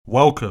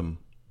Welcome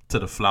to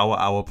the Flower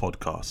Hour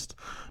podcast,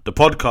 the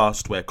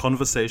podcast where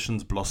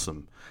conversations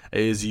blossom. It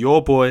is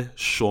your boy,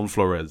 Sean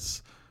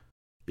Flores.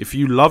 If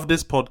you love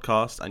this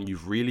podcast and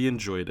you've really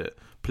enjoyed it,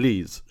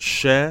 please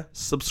share,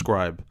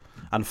 subscribe,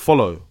 and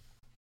follow,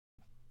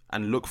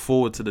 and look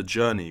forward to the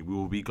journey we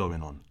will be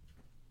going on.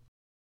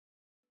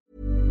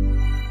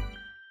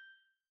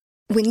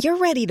 When you're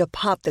ready to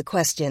pop the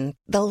question,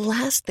 the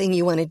last thing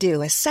you want to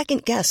do is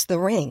second-guess the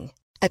ring.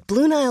 At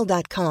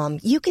BlueNile.com,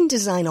 you can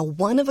design a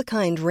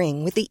one-of-a-kind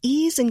ring with the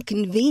ease and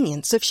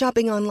convenience of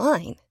shopping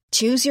online.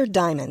 Choose your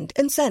diamond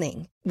and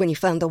setting. When you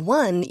find the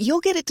one, you'll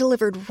get it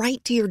delivered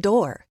right to your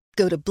door.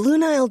 Go to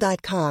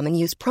BlueNile.com and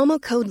use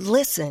promo code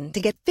LISTEN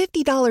to get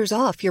 $50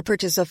 off your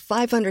purchase of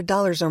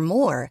 $500 or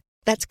more.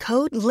 That's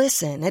code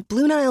LISTEN at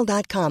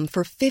BlueNile.com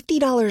for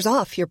 $50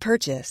 off your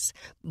purchase.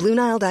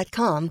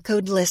 BlueNile.com,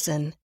 code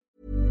LISTEN.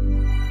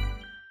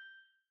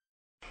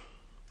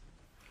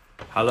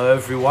 Hello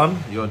everyone,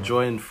 you're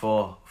joined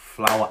for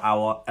Flower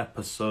Hour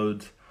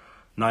episode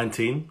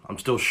 19. I'm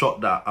still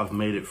shocked that I've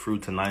made it through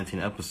to 19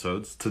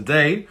 episodes.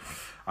 Today,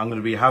 I'm going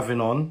to be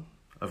having on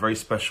a very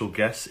special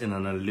guest in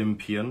an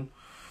Olympian.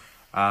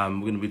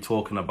 We're going to be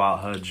talking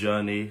about her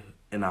journey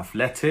in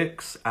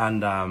athletics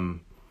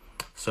and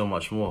so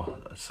much more.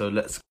 So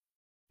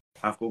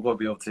I've got to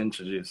be able to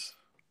introduce.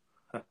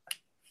 Hope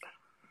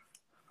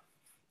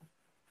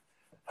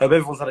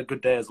everyone's had a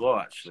good day as well,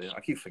 actually.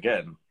 I keep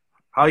forgetting.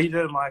 How are you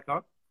doing,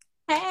 Micah?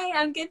 Hey,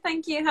 I'm good,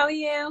 thank you. How are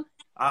you?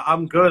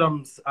 I'm good.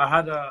 I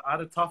had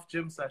a tough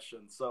gym session,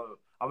 so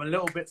I'm a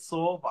little bit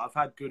sore, but I've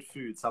had good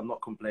food, so I'm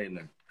not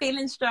complaining.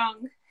 Feeling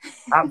strong.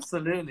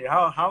 Absolutely.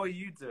 How are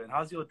you doing?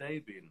 How's your day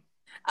been?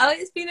 Oh,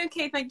 it's been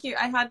okay, thank you.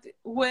 I had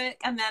work,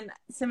 and then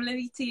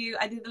similarly to you,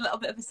 I did a little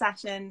bit of a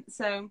session.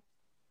 So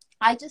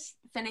I just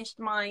finished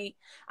my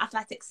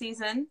athletics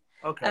season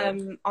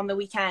on the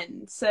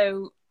weekend.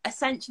 So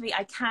essentially,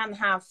 I can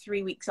have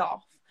 3 weeks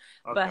off.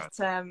 Okay. But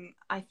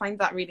I find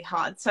that really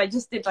hard. So I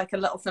just did like a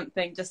little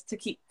something just to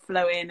keep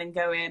flowing and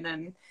going,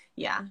 and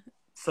yeah.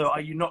 So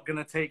are you not going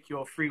to take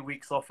your 3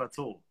 weeks off at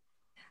all?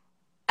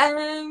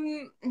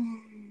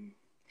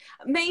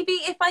 Maybe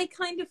if I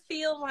kind of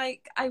feel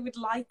like I would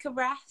like a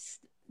rest,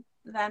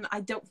 then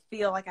I don't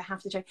feel like I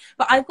have to train.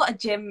 But I've got a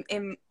gym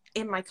in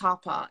my car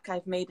park.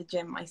 I've made a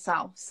gym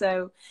myself.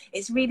 So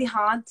it's really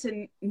hard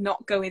to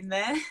not go in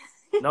there.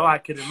 No, I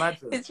can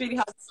imagine. It's really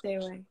hard to stay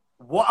away.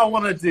 What I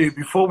want to do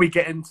before we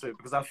get into it,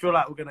 because I feel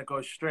like we're going to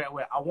go straight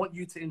away, I want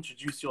you to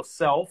introduce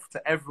yourself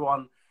to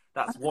everyone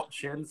that's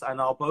watching,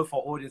 and both our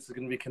audience are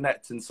going to be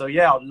connecting. So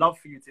yeah, I'd love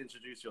for you to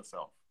introduce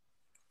yourself.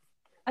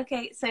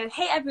 Okay, so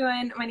hey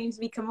everyone, my name is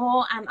Mika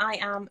Moore, and I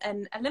am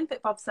an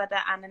Olympic bobsledder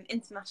and an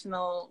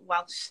international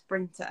Welsh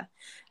sprinter.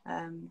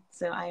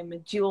 So I am a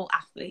dual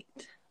athlete.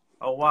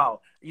 Oh, wow.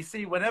 You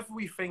see, whenever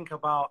we think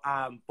about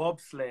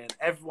bobsleighing,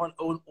 everyone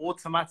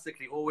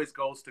automatically always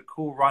goes to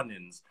Cool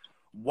Runnings.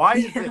 Why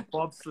is it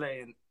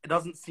bobsleighing? It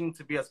doesn't seem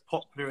to be as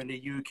popular in the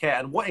UK.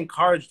 And what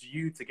encouraged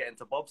you to get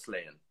into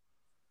bobsleighing?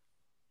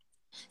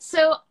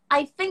 So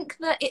I think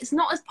that it's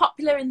not as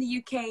popular in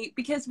the UK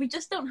because we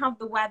just don't have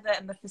the weather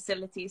and the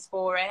facilities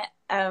for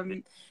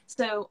it.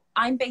 So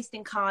I'm based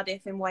in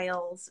Cardiff in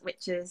Wales,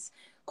 which is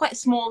quite a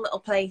small little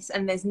place,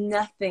 and there's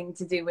nothing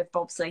to do with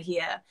bobsleigh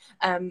here.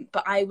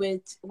 But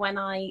when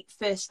I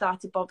first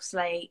started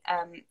bobsleigh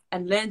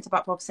and learned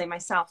about bobsleigh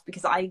myself,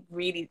 because I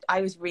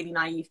was really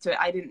naive to it.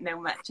 I didn't know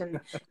much, and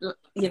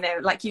you know,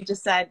 like you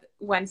just said,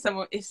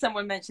 if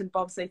someone mentioned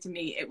bobsleigh to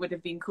me, it would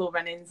have been Cool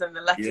Runnings and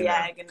the Lucky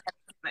Egg and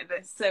everything like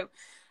this. So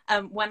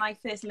when I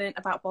first learned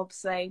about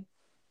bobsleigh,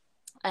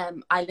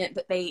 I learned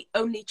that they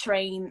only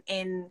train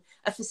in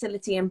a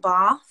facility in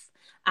Bath.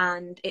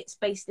 And it's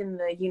based in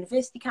the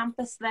university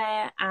campus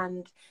there,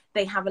 and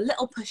they have a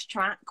little push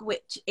track,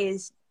 which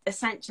is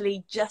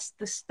essentially just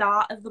the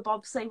start of the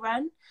bobsleigh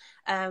run.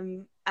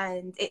 And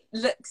it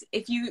looks,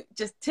 if you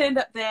just turned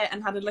up there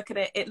and had a look at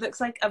it, it looks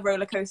like a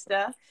roller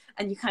coaster,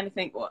 and you kind of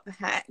think, what the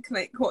heck,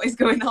 like what is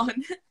going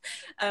on?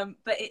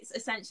 But it's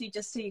essentially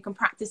just so you can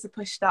practice the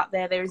push start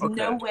there. There is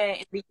nowhere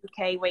in the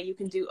UK where you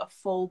can do a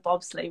full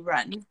bobsleigh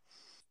run.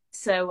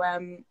 So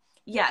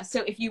yeah,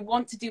 so if you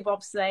want to do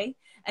bobsleigh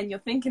and you're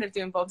thinking of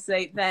doing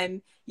bobsleigh,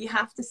 then you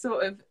have to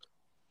sort of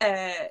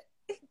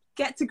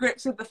get to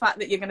grips with the fact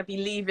that you're going to be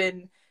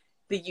leaving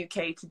the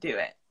UK to do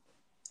it.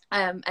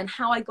 And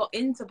how I got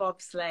into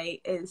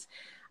bobsleigh is,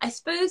 I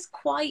suppose,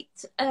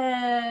 quite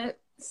a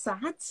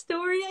sad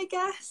story, I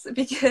guess,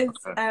 because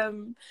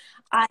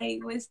I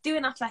was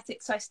doing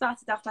athletics. So I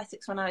started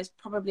athletics when I was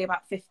probably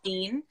about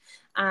 15.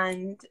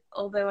 And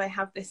although I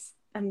have this...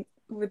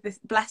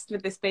 blessed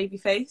with this baby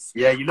face.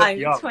 Yeah, you look I'm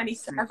young.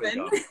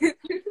 27.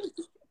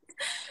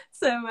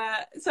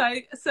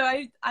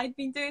 I'd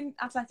been doing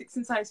athletics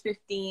since I was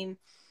 15,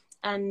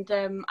 and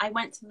I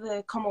went to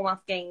the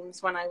Commonwealth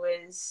Games when I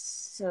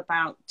was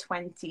about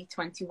 20,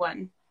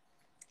 21.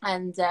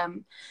 And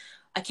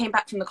I came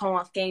back from the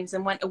Commonwealth Games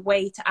and went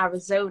away to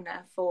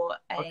Arizona for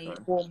a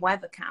warm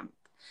weather camp.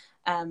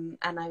 And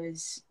I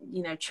was,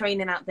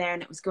 training out there,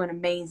 and it was going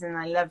amazing.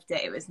 I loved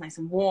it. It was nice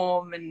and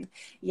warm, and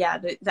yeah,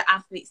 the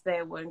athletes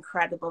there were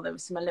incredible. There were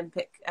some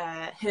Olympic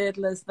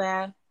hurdlers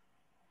there.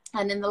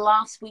 And in the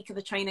last week of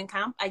the training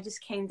camp, I just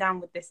came down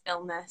with this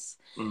illness.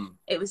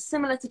 It was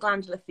similar to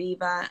glandular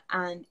fever,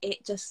 and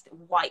it just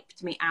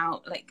wiped me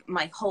out. Like,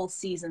 my whole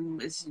season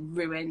was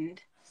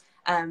ruined.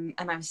 And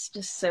I was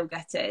just so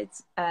gutted.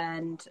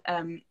 And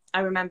I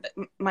remember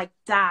my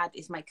dad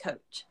is my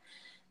coach.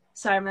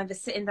 So I remember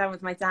sitting down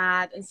with my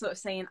dad and sort of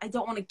saying, I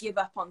don't want to give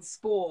up on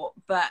sport,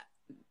 but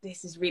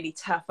this is really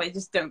tough. I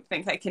just don't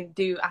think I can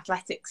do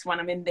athletics when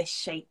I'm in this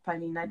shape. I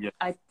mean,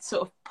 I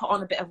sort of put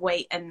on a bit of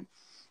weight, and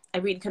I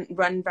really couldn't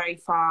run very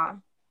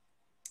far.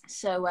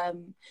 So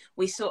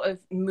we sort of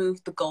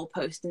moved the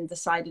goalpost and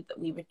decided that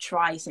we would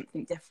try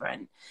something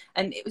different.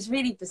 And it was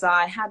really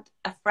bizarre. I had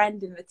a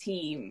friend in the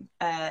team,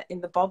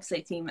 in the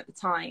bobsleigh team at the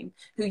time,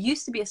 who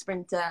used to be a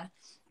sprinter.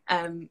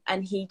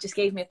 And he just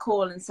gave me a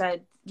call and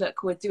said,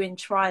 look, we're doing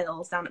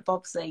trials down at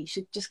bobsleigh. You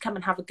should just come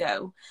and have a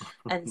go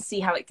and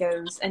see how it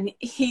goes. And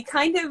he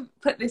kind of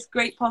put this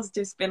great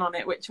positive spin on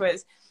it, which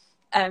was,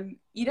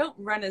 you don't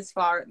run as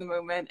far at the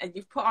moment, and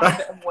you've put on a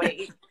bit of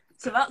weight.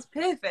 So that's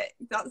perfect.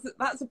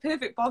 That's a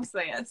perfect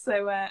bobslayer.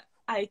 So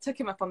I took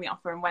him up on the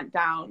offer and went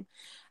down,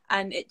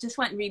 and it just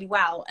went really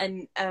well.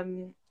 And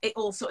it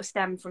all sort of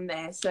stemmed from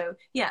there. So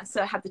yeah,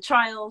 so I had the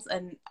trials,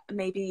 and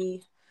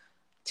maybe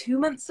 2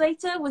 months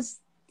later was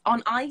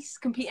on ice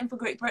competing for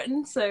Great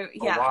Britain. So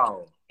yeah,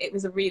 wow. It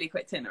was a really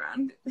quick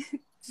turnaround.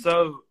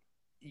 So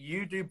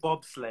you do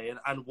bobsleighing,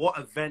 and what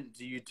event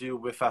do you do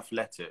with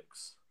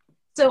athletics?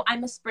 So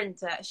I'm a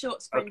sprinter, a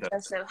short sprinter,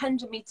 Okay. So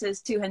 100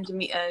 meters, 200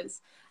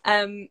 meters.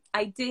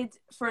 I did,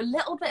 for a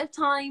little bit of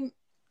time,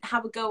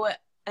 have a go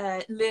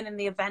at learning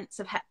the events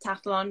of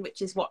heptathlon,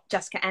 which is what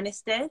Jessica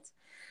Ennis did.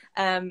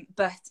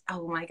 But,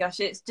 oh my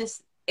gosh,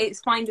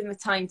 it's finding the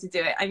time to do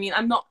it. I mean,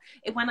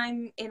 when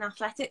I'm in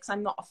athletics,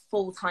 I'm not a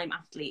full-time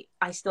athlete.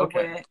 I still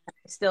work,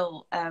 I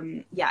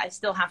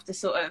still have to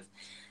sort of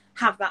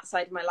have that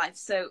side of my life.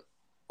 So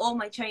all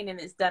my training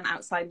is done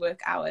outside work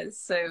hours,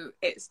 so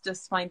it's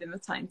just finding the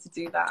time to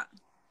do that.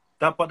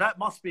 But that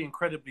must be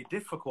incredibly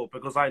difficult,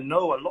 because I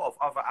know a lot of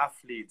other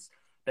athletes,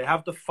 they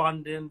have the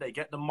funding, they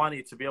get the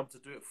money to be able to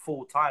do it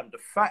full time. The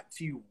fact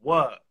you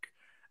work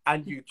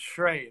and you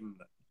train,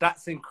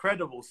 that's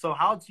incredible. So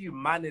how do you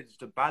manage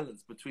the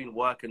balance between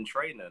work and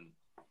training?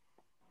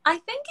 I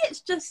think it's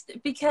just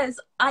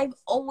because I've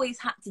always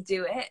had to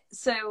do it.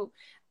 So,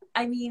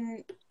 I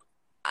mean,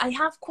 I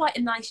have quite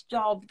a nice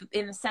job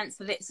in the sense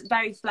that it's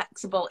very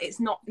flexible. It's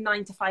not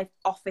 9 to 5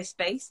 office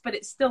based, but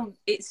it's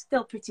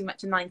still pretty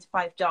much a 9 to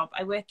 5 job.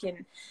 I work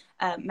in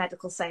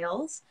medical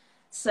sales,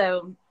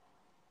 so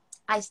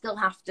I still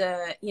have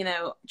to,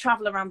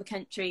 travel around the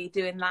country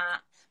doing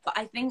that. But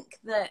I think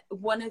that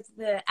one of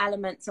the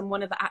elements and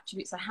one of the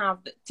attributes I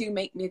have that do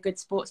make me a good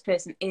sports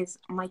person is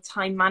my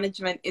time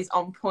management is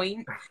on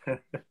point.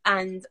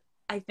 And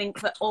I think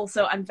that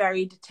also I'm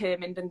very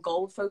determined and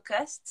goal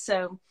focused.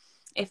 So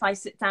if I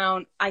sit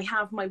down, I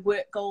have my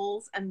work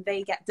goals and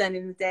they get done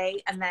in the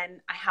day, and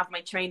then I have my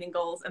training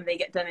goals and they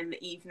get done in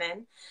the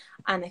evening.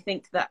 And I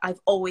think that I've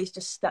always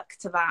just stuck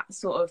to that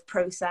sort of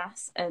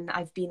process, and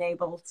I've been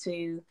able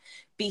to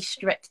be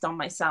strict on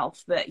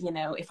myself that,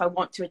 if I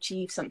want to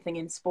achieve something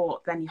in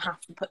sport, then you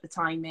have to put the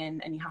time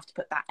in and you have to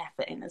put that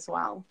effort in as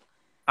well.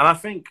 And I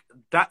think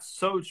that's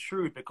so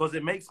true, because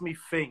it makes me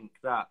think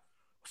that,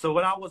 so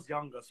when I was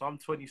younger, so I'm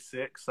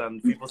 26,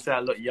 and people say I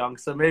look young,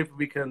 so maybe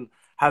we can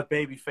have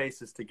baby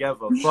faces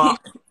together. But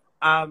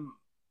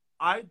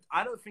I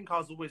don't think I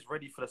was always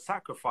ready for the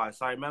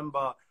sacrifice. I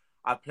remember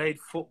I played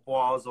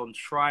football. I was on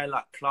trial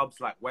at clubs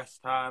like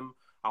West Ham.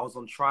 I was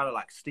on trial at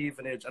like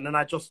Stevenage, and then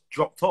I just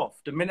dropped off.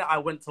 The minute I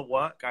went to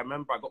work, I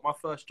remember I got my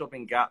first job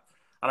in Gap,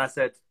 and I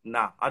said,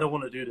 nah, I don't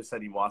want to do this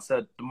anymore. I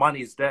said, the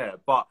money's there,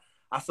 but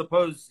I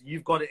suppose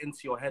you've got it into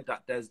your head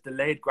that there's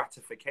delayed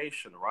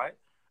gratification, right?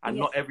 And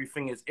not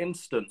everything is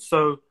instant.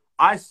 So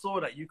I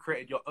saw that you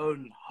created your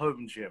own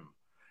home gym,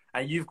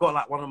 and you've got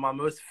like one of my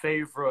most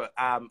favorite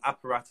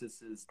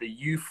apparatuses, the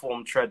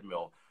U-Form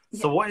treadmill.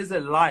 So what is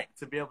it like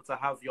to be able to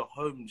have your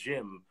home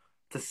gym,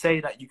 to say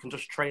that you can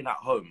just train at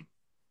home?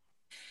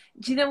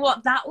 Do you know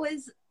what?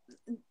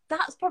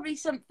 That's probably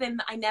something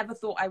that I never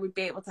thought I would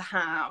be able to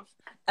have.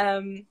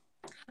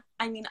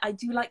 I mean, I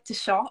do like to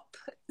shop,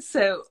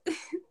 so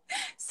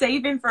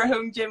saving for a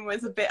home gym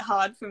was a bit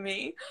hard for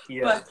me.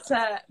 Yeah.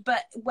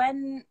 But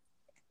when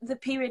the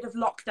period of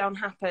lockdown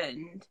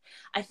happened,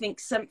 I think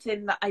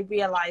something that I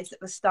realized at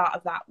the start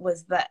of that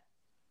was that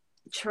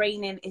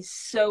training is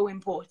so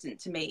important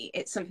to me.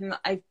 It's something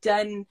that I've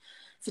done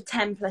for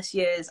 10 plus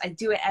years. I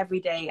do it every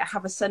day. I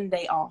have a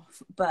Sunday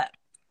off, but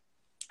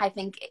I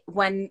think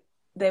when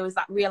there was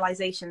that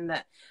realization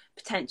that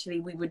potentially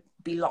we would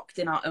be locked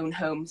in our own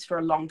homes for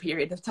a long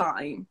period of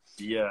time.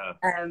 Yeah.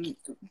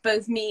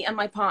 Both me and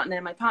my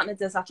partner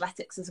does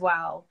athletics as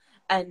well.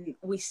 And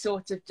we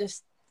sort of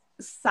just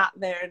sat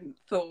there and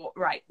thought,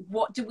 right,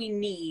 what do we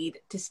need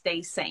to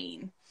stay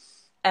sane?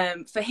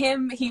 For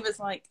him, he was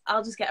like,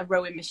 I'll just get a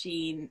rowing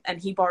machine, and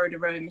he borrowed a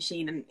rowing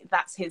machine, and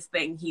that's his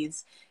thing.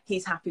 He's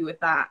happy with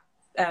that.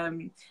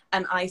 And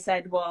I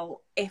said,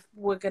 well, if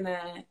we're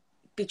gonna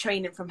be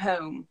training from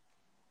home,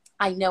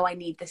 I know I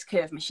need this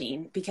curve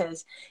machine,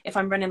 because if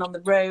I'm running on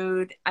the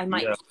road, I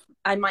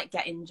might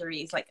get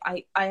injuries. Like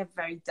I have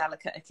very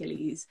delicate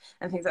Achilles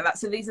and things like that.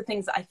 So these are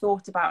things that I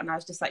thought about, and I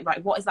was just like,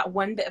 right, what is that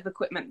one bit of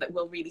equipment that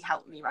will really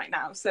help me right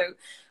now? So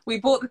we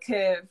bought the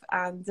curve,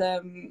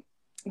 and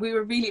we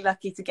were really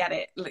lucky to get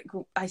it. Like,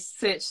 I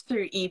searched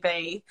through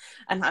eBay,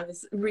 and I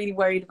was really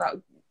worried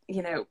about,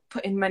 you know,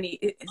 putting money.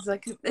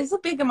 It's a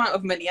big amount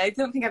of money. I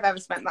don't think I've ever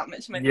spent that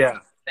much money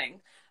on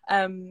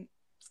something.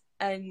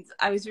 And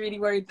I was really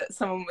worried that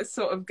someone was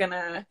sort of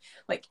gonna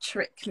like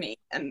trick me,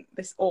 and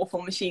this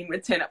awful machine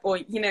would turn up. Or,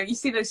 you know, you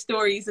see those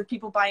stories of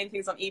people buying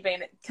things on eBay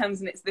and it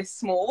comes and it's this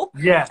small.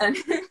 Yeah.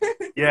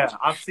 Yeah,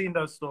 I've seen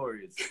those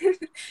stories.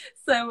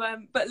 So,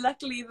 but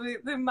luckily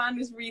the man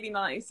was really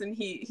nice, and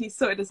he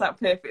sorted us out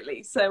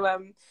perfectly. So,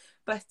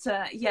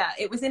 yeah,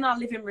 it was in our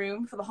living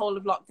room for the whole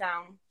of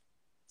lockdown.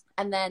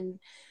 And then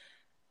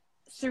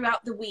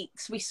throughout the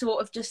weeks, we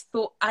sort of just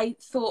I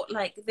thought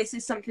like, this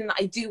is something that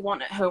I do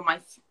want at home.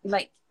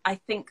 I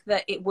think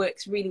that it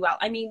works really well.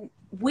 I mean,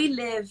 we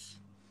live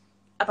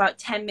about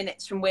 10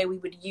 minutes from where we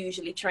would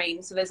usually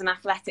train. So there's an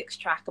athletics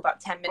track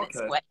about 10 minutes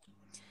away.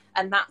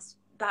 And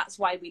that's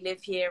why we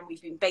live here, and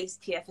we've been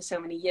based here for so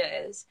many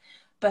years.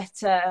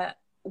 But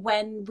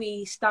when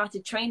we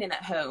started training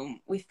at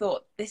home, we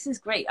thought, this is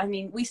great. I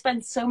mean, we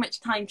spend so much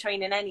time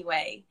training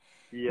anyway.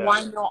 Yeah.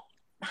 Why not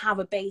have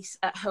a base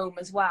at home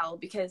as well?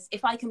 Because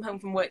if I come home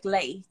from work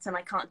late and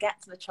I can't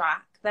get to the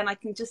track, then I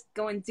can just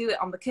go and do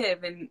it on the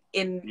curve in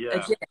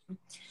a gym.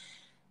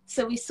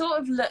 So we sort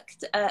of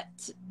looked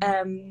at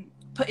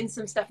putting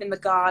some stuff in the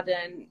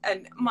garden,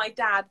 and my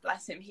dad,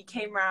 bless him, he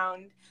came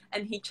round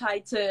and he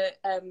tried to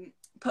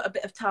put a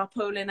bit of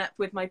tarpaulin up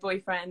with my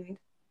boyfriend,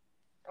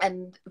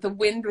 and the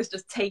wind was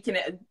just taking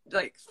it and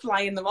like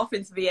flying them off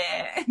into the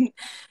air. And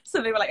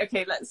so they were like,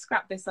 okay, let's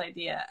scrap this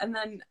idea. And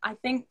then I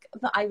think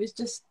that I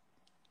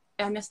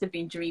must have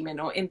been dreaming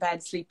or in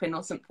bed sleeping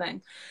or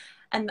something,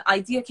 and the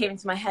idea came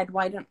into my head,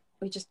 why don't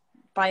we just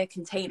buy a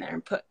container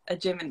and put a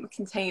gym in the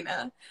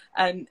container?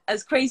 And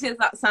as crazy as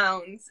that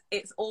sounds,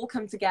 it's all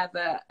come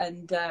together,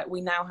 and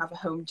we now have a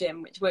home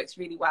gym which works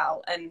really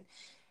well. And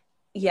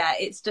yeah,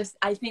 it's just,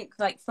 I think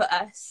like for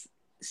us,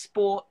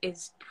 sport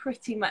is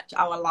pretty much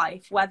our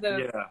life,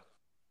 whether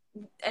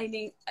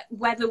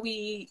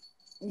we,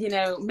 you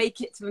know,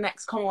 make it to the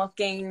next Commonwealth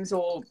Games,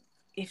 or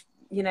if,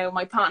 you know,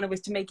 my partner was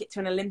to make it to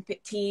an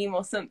Olympic team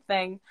or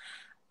something,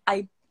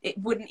 it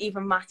wouldn't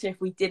even matter if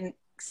we didn't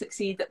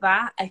succeed at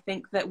that. I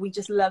think that we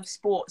just love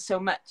sport so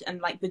much,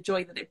 and like the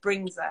joy that it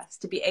brings us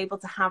to be able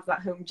to have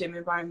that home gym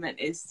environment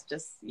is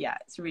just, yeah,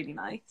 it's really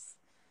nice.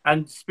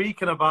 And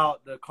speaking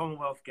about the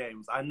Commonwealth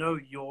Games, I know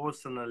you're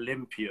also an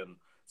Olympian.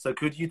 So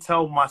could you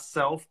tell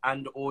myself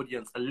and the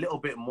audience a little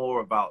bit more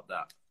about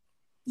that?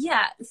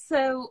 Yeah,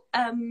 so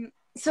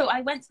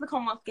I went to the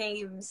Commonwealth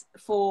Games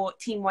for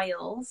Team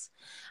Wales,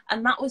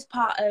 and that was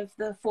part of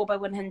the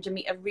 4x100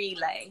 metre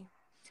relay.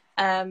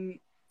 And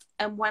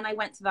when I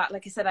went to that,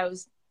 like I said, I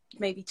was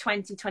maybe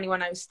 20,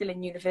 21, I was still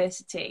in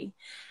university.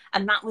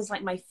 And that was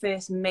like my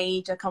first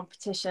major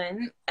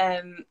competition.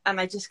 And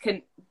I just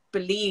couldn't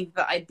believe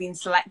that I'd been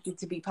selected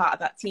to be part of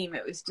that team.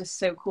 It was just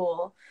so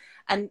cool.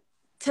 And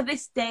to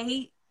this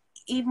day,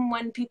 even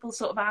when people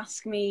sort of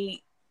ask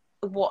me,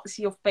 what's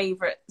your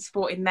favourite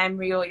sporting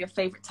memory or your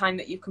favourite time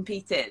that you've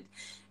competed,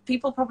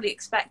 people probably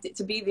expect it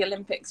to be the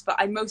Olympics, but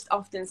I most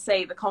often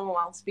say the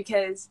Commonwealths,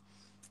 because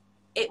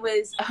it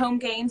was a home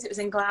games. It was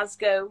in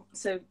Glasgow,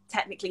 so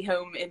technically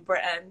home in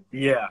Britain.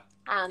 Yeah.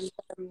 And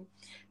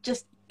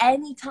just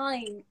any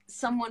time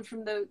someone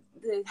from the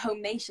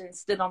home nation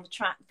stood on the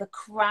track, the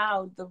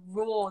crowd, the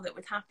roar that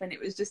would happen, it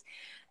was just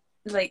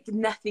like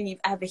nothing you've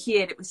ever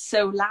heard. It was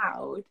so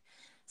loud.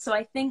 So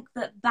I think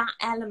that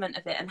element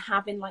of it, and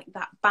having like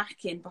that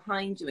backing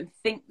behind you,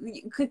 and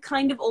you could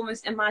kind of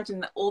almost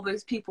imagine that all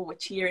those people were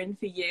cheering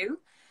for you.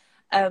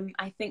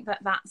 I think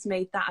that's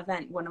made that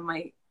event one of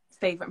my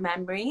favourite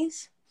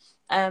memories.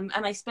 And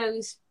I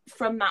suppose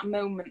from that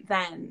moment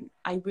then,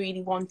 I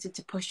really wanted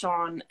to push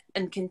on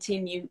and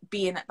continue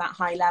being at that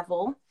high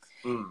level.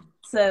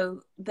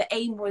 So the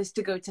aim was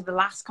to go to the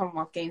last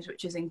Commonwealth Games,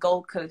 which was in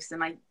Gold Coast,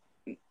 and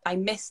I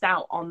missed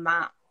out on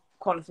that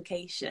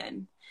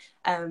qualification.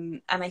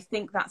 And I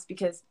think that's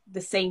because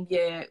the same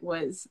year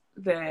was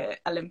the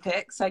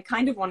Olympics. So I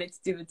kind of wanted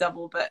to do the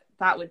double, but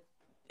that would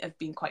have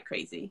been quite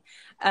crazy.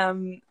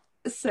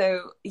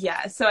 So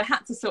I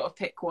had to sort of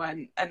pick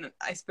one, and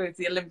I suppose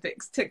the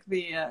Olympics took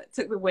the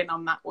win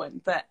on that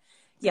one. But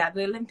yeah,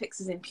 the Olympics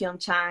is in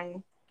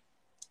Pyeongchang.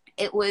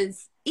 It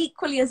was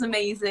equally as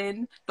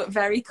amazing, but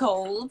very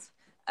cold.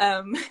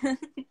 And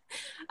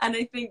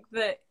I think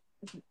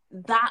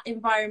that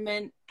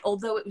environment,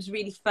 although it was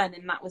really fun,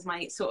 and that was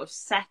my sort of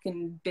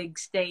second big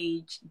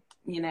stage,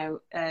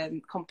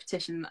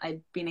 competition that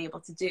I'd been able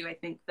to do, I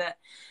think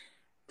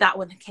that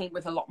one came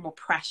with a lot more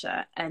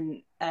pressure,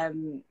 and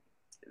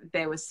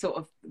there was sort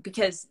of,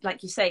 because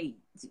like you say,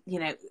 you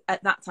know,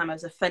 at that time I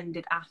was a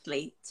funded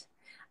athlete,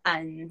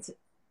 and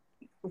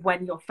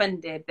when you're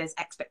funded, there's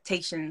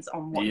expectations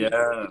on what you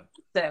do.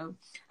 So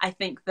I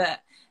think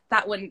that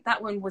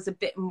one was a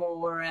bit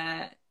more,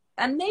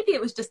 and maybe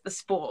it was just the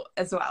sport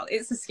as well.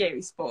 It's a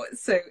scary sport,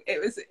 so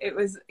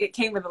it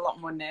came with a lot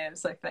more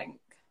nerves, I think.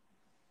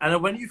 And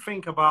then when you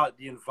think about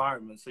the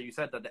environment, so you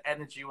said that the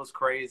energy was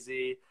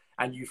crazy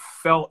and you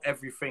felt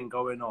everything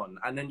going on,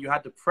 and then you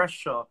had the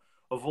pressure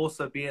of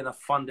also being a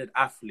funded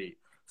athlete.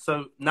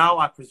 So now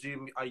I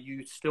presume, are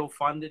you still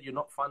funded? You're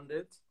not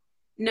funded?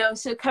 No,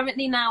 so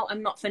currently now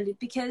I'm not funded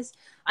because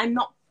I'm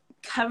not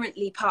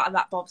currently part of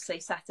that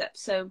bobsleigh setup.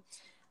 So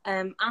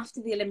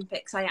after the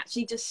Olympics, I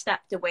actually just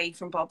stepped away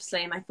from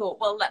bobsleigh, and I thought,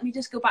 well, let me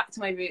just go back to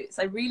my roots.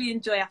 I really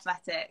enjoy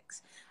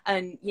athletics.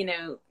 And, you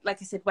know,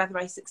 like I said, whether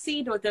I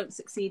succeed or don't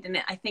succeed in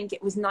it, I think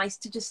it was nice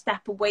to just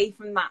step away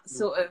from that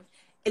sort of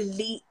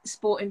elite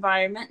sport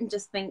environment and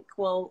just think,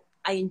 well,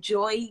 I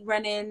enjoy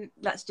running.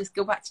 Let's just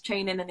go back to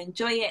training and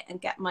enjoy it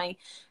and get my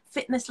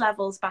fitness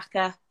levels back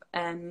up,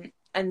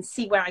 and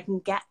see where I can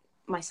get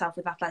myself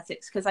with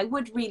athletics, because I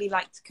would really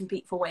like to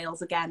compete for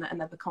Wales again at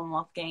another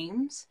Commonwealth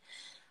Games.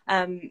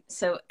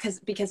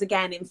 Because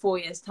again, in 4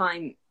 years'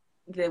 time,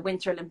 the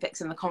Winter Olympics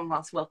and the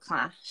Commonwealths will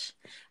clash,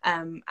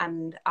 and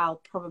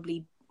I'll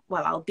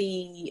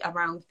be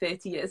around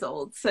 30 years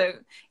old. So,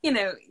 you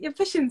know, you're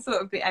pushing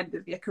sort of the end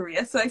of your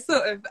career. So I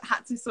sort of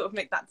had to sort of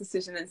make that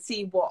decision and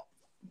see what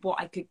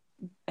I could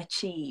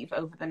achieve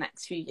over the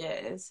next few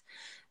years.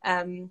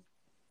 And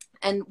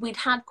we'd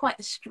had quite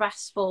a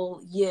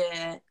stressful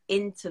year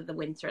into the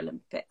Winter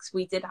Olympics.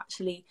 We did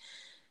actually,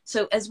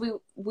 so as we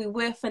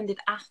were funded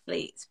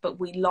athletes, but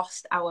we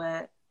lost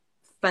our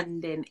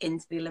funding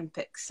into the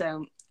Olympics.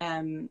 So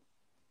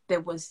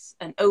there was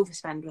an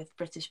overspend with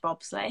British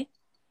bobsleigh.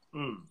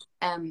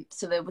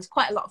 So there was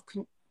quite a lot of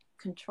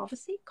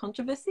controversy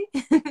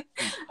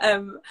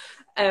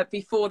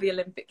before the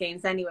Olympic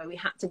Games anyway. We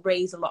had to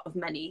raise a lot of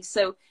money.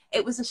 So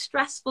it was a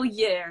stressful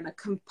year and a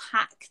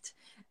compact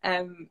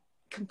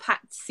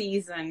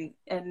season,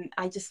 and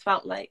I just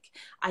felt like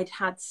I'd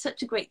had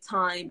such a great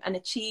time and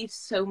achieved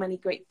so many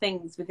great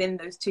things within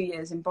those 2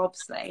 years in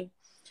bobsleigh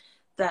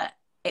that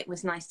it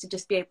was nice to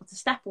just be able to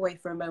step away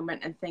for a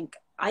moment and think,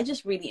 I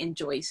just really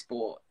enjoy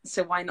sport,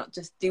 so why not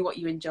just do what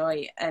you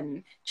enjoy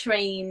and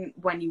train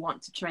when you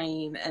want to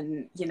train,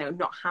 and, you know,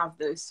 not have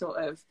those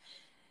sort of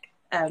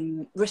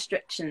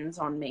restrictions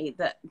on me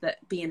that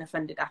being a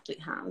funded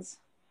athlete has.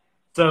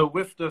 So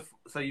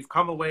you've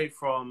come away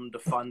from the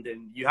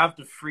funding, you have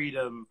the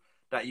freedom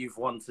that you've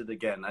wanted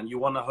again, and you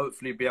want to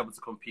hopefully be able to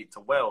compete to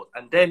Wales.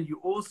 And then you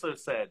also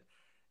said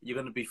you're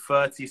going to be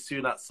 30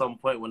 soon at some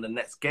point when the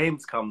next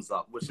games comes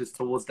up, which is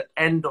towards the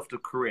end of the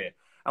career.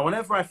 And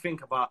whenever I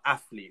think about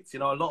athletes, you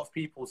know, a lot of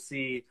people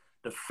see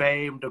the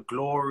fame, the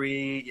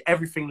glory,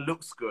 everything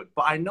looks good.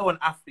 But I know an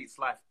athlete's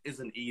life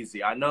isn't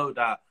easy. I know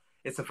that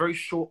it's a very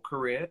short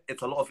career.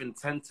 It's a lot of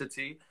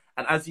intensity.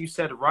 And as you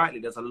said rightly,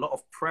 there's a lot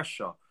of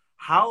pressure.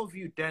 How have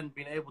you then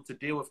been able to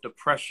deal with the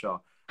pressure?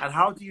 And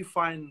how do you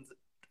find,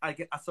 I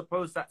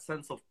suppose, that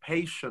sense of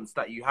patience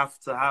that you have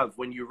to have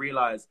when you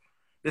realize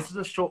this is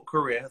a short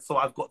career, so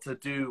I've got to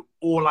do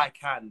all I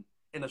can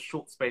in a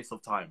short space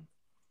of time?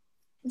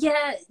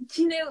 Yeah,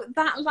 do you know,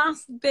 that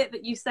last bit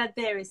that you said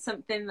there is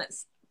something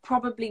that's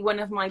probably one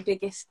of my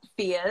biggest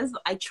fears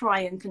that I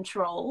try and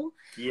control.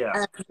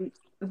 Yeah.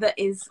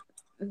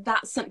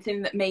 That's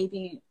something that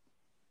maybe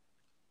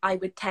I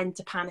would tend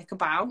to panic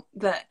about,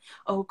 that,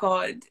 oh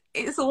God,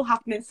 it's all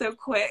happening so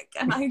quick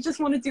and I just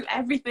want to do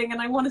everything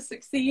and I want to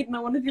succeed and I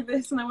want to do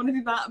this and I want to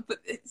do that. But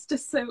it's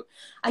just so,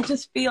 I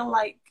just feel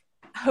like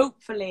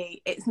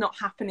hopefully it's not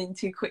happening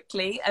too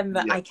quickly and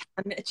that I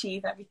can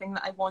achieve everything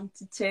that I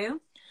wanted to.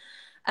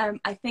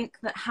 I think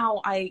that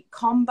how I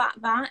combat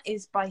that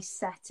is by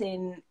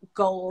setting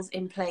goals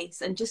in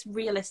place, and just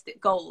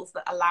realistic goals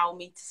that allow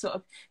me to sort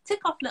of tick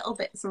off little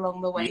bits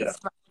along the way, so that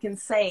I can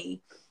say,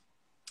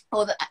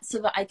 so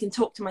that I can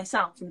talk to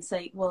myself and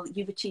say, well,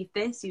 you've achieved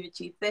this,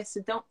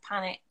 so don't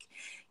panic.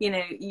 You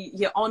know,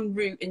 you're en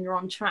route and you're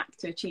on track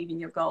to achieving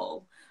your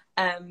goal.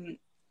 And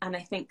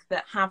I think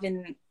that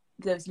having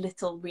those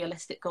little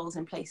realistic goals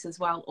in place as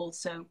well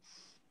also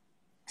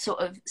sort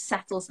of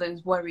settles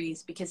those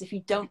worries, because if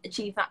you don't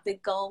achieve that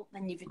big goal,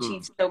 then you've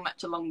achieved so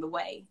much along the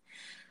way.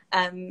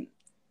 I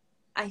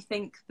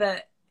think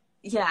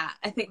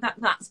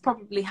that's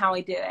probably how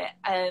I do it.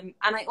 And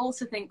I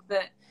also think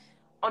that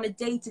on a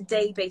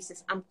day-to-day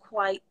basis, I'm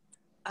quite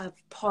a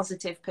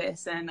positive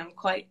person. I'm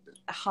quite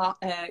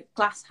a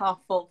glass half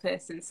full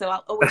person. So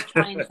I'll always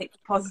try and take the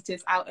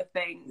positives out of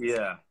things,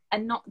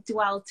 and not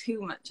dwell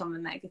too much on the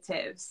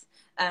negatives.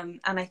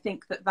 And I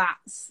think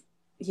that's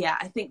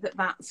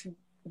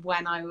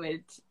when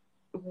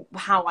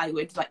how I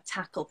would like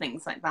tackle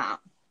things like that.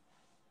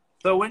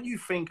 So when you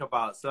think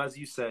about, so as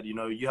you said, you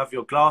know, you have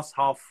your glass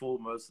half full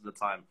most of the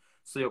time,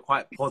 so you're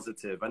quite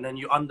positive, and then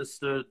you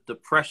understood the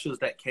pressures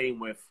that came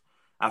with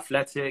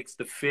athletics,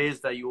 the fears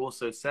that you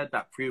also said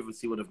that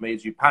previously would have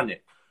made you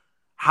panic.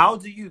 how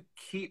do you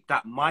keep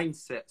that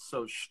mindset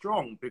so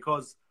strong?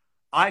 Because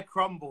I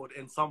crumbled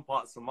in some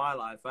parts of my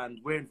life, and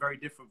we're in very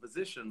different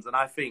positions. And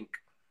I think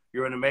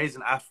you're an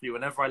amazing athlete.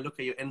 Whenever I look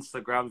at your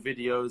Instagram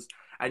videos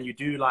and you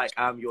do like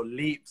your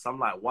leaps, I'm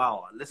like,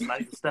 wow, listen, I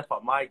need to step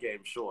up my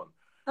game, Sean.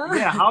 But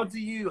yeah, how do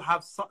you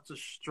have such a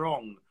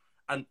strong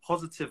and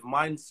positive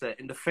mindset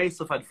in the face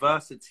of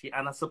adversity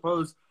and I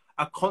suppose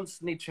a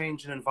constantly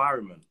changing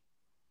environment?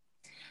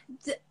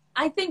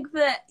 I think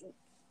that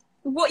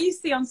what you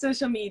see on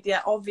social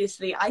media,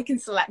 obviously I can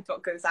select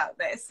what goes out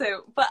there.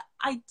 So, but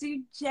I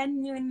do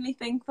genuinely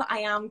think that I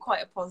am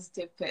quite a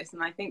positive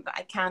person. I think that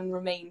I can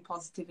remain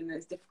positive in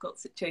those difficult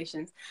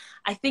situations.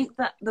 I think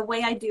that the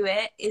way I do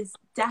it is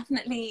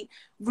definitely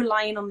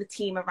relying on the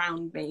team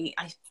around me.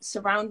 I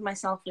surround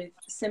myself with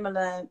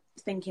similar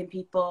thinking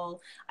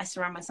people. I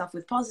surround myself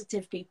with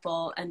positive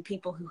people and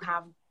people who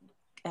have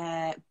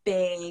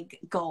big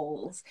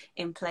goals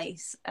in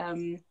place.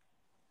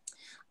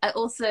 I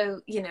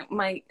also, you know,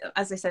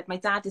 as I said, my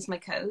dad is my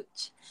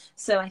coach.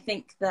 So I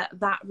think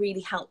that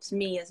really helps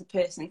me as a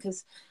person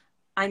because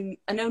I'm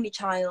an only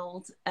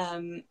child.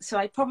 So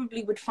I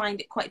probably would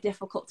find it quite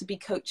difficult to be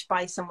coached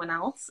by someone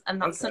else.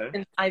 And that's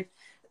something I've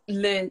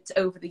learnt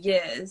over the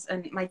years.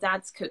 And my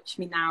dad's coached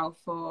me now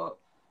for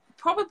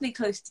probably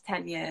close to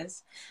 10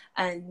 years.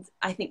 And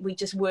I think we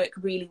just work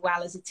really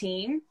well as a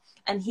team.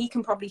 And he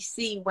can probably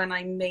see when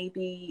I'm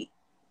maybe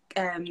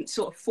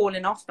sort of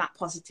falling off that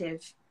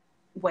positive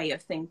way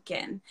of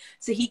thinking,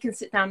 so he can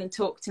sit down and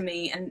talk to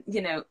me, and you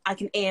know, I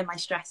can air my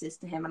stresses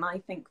to him. And I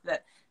think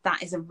that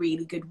is a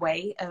really good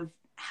way of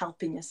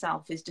helping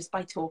yourself, is just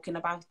by talking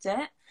about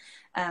it.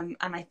 And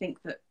I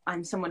think that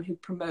I'm someone who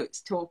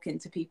promotes talking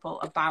to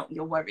people about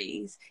your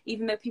worries,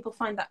 even though people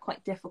find that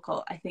quite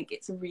difficult. I think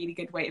it's a really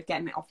good way of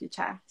getting it off your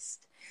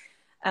chest.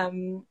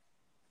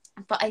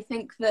 But I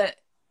think that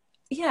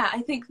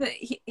I think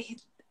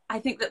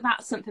that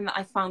that's something that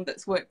I found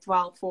that's worked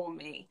well for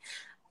me.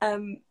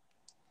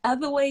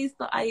 Other ways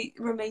that I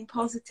remain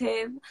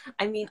positive,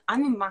 I mean,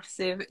 I'm a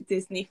massive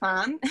Disney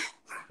fan.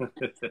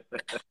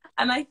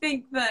 And I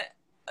think that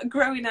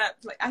growing up,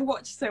 like, I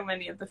watched so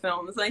many of the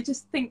films, and I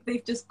just think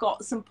they've just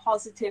got some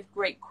positive,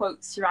 great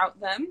quotes throughout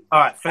them.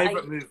 All right,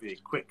 favorite movie,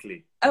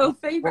 quickly. Oh,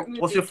 favorite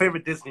movie. What's your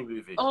favorite Disney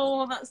movie?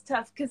 Oh, that's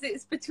tough because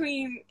it's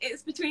between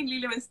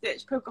Lilo and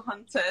Stitch,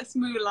 Pocahontas,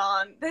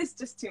 Mulan. There's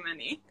just too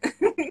many.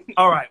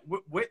 All right,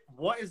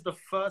 what is the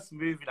first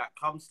movie that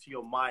comes to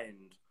your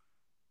mind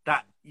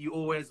that you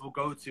always will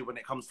go to when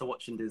it comes to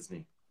watching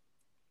Disney?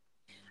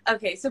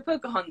 Okay, so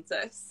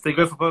Pocahontas. So you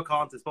go for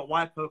Pocahontas, but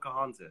why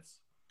Pocahontas?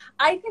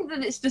 I think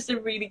that it's just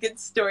a really good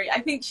story. I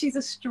think she's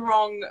a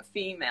strong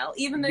female.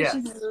 Even though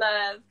she's in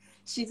love,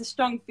 she's a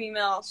strong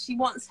female. She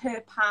wants her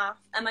path,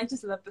 and I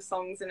just love the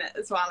songs in it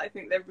as well. I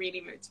think they're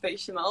really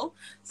motivational.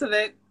 So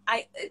that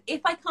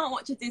if I can't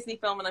watch a Disney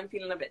film and I'm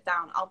feeling a bit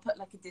down, I'll put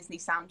like a Disney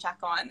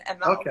soundtrack on, and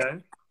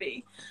that'll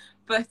be.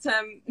 But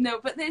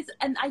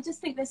and I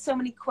just think there's so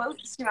many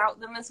quotes throughout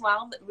them as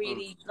well that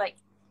really like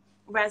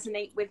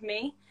resonate with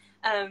me.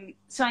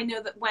 So I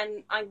know that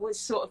when I was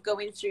sort of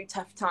going through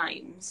tough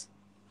times,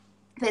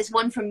 there's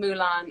one from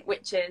Mulan,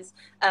 which is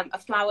a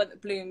flower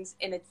that blooms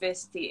in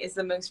adversity is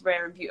the most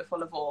rare and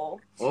beautiful of all.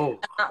 Oh, and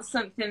that's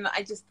something that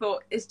I just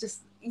thought it's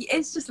just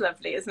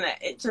lovely, isn't it?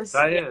 It just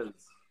is.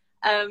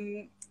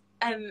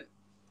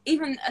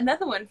 Even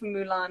another one from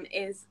Mulan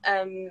is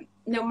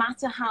no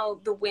matter how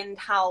the wind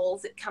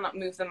howls, it cannot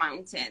move the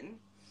mountain.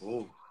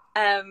 Oh.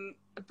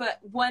 But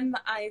one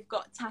that I've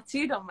got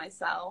tattooed on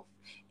myself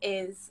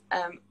is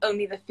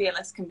only the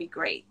fearless can be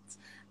great.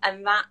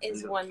 And that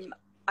is one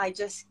I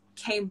just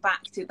came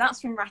back to.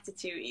 That's from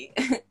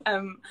Ratatouille.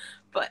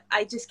 But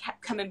I just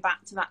kept coming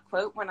back to that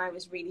quote when I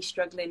was really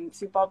struggling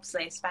through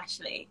bobsleigh,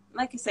 especially.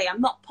 Like I say,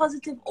 I'm not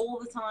positive all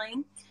the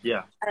time.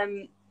 Yeah.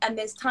 And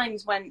there's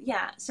times when,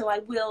 so I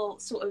will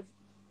sort of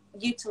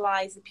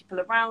utilize the people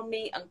around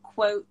me and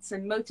quotes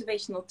and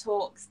motivational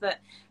talks that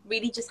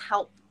really just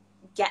help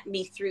get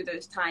me through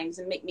those times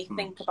and make me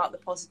think about the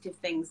positive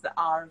things that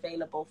are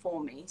available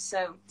for me.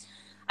 So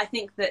I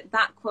think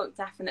that quote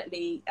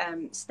definitely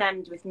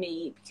stemmed with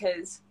me,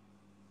 because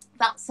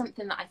that's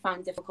something that I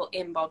found difficult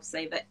in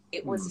bobsleigh, that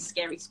it was a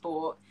scary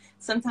sport.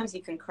 Sometimes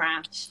you can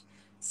crash.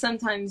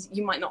 Sometimes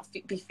you might not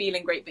be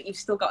feeling great, but you've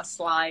still got a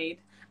slide.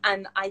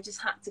 And I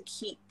just had to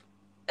keep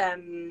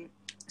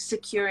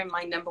securing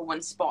my number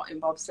one spot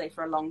in bobsleigh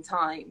for a long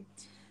time.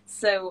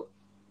 So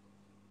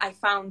I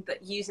found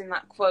that using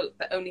that quote,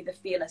 that only the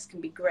fearless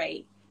can be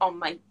great, on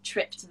my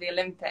trip to the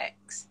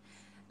Olympics,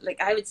 like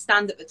I would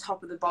stand at the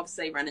top of the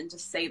bobsleigh run and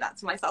just say that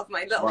to myself,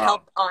 my little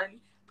helmet on,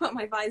 put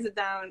my visor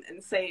down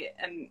and say it,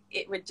 and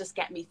it would just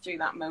get me through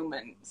that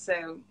moment.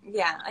 So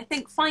yeah, I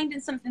think finding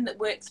something that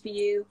works for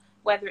you,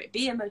 whether it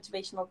be a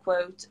motivational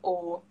quote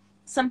or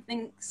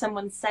something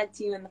someone said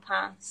to you in the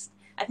past,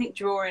 I think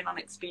drawing on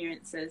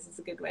experiences is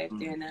a good way of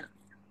doing it.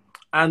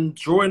 And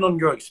drawing on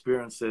your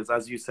experiences,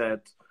 as you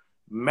said,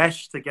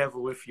 mesh together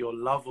with your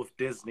love of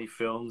Disney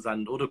films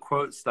and all the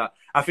quotes, that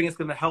I think it's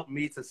going to help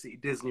me to see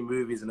Disney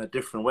movies in a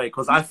different way.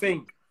 Because I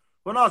think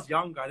when I was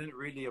younger, I didn't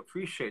really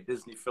appreciate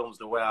Disney films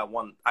the way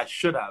I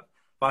should have.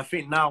 But I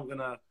think now I'm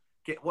gonna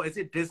get, what is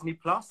it, Disney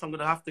Plus? I'm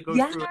gonna have to go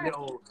Yeah. through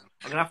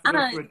I'm gonna have to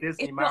go through a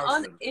Disney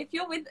marathon. If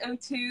you're with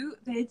O2,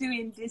 they're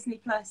doing Disney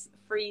Plus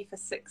free for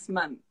 6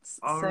 months.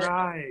 All so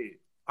right.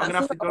 I'm gonna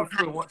have to go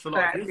through and watch a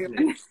lot of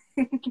Disney.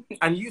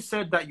 And you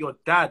said that your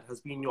dad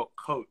has been your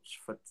coach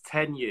for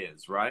 10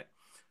 years, right?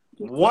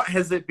 What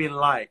has it been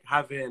like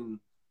having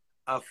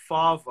a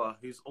father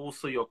who's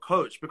also your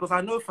coach? Because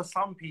I know for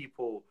some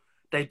people,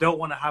 they don't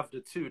want to have the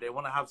two. They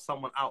want to have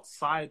someone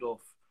outside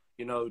of,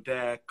 you know,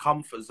 their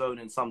comfort zone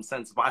in some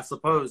sense. But I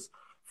suppose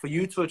for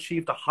you to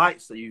achieve the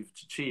heights that you've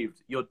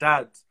achieved, your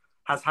dad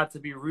has had to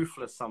be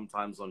ruthless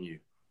sometimes on you.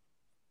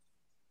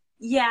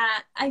 Yeah,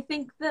 I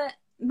think that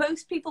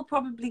most people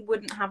probably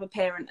wouldn't have a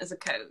parent as a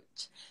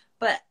coach.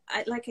 But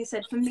like I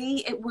said, for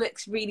me, it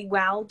works really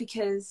well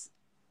because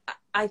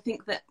I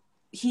think that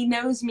he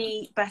knows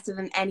me better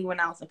than anyone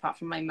else, apart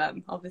from my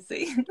mum,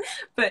 obviously.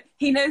 But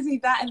he knows me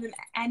better than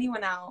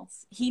anyone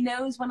else. He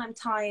knows when I'm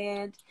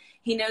tired.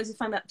 He knows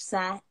if I'm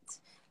upset.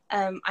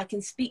 I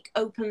can speak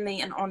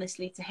openly and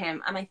honestly to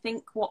him. And I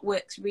think what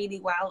works really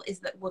well is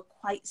that we're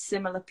quite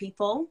similar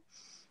people.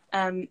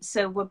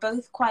 So we're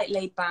both quite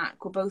laid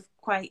back. We're both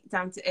quite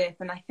down to earth.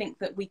 And I think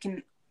that we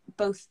can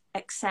both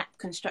accept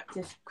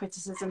constructive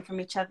criticism from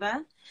each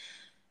other.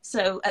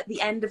 So at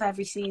the end of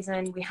every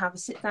season, we have a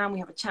sit down, we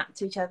have a chat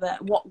to each other,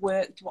 what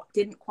worked, what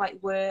didn't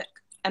quite work,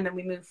 and then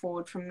we move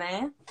forward from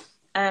there.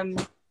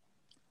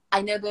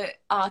 I know there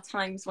are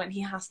times when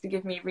he has to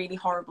give me really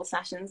horrible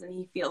sessions and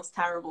he feels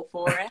terrible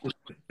for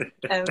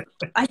it.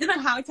 I don't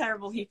know how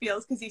terrible he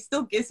feels because he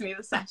still gives me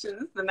the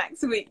sessions the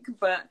next week,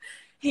 but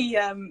he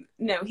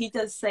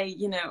does say,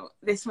 you know,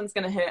 this one's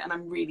going to hurt and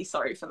I'm really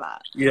sorry for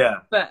that. Yeah.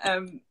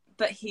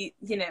 But he,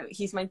 you know,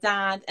 he's my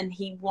dad and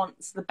he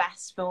wants the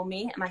best for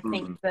me. And I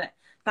think that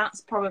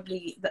that's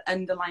probably the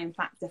underlying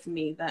factor for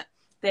me, that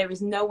there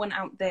is no one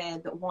out there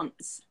that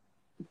wants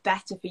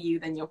better for you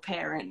than your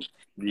parent.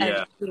 Yeah.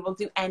 And he will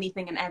do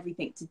anything and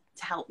everything to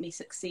help me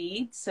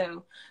succeed.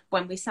 So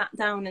when we sat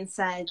down and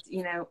said,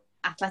 you know,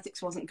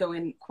 athletics wasn't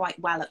going quite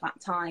well at that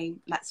time,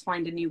 let's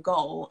find a new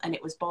goal. And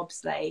it was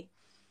bobsleigh.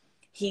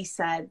 He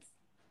said,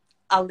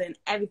 I'll learn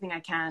everything I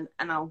can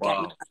and I'll get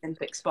you an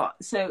Olympic spot.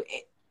 So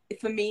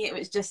for me, it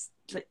was just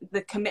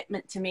the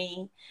commitment to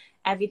me.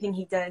 Everything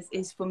he does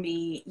is for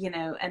me, you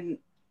know, and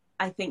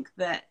I think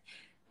that,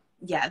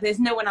 yeah, there's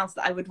no one else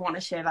that I would want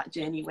to share that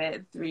journey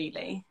with,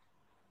 really.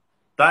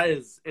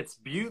 It's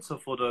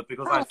beautiful though,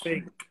 because I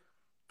think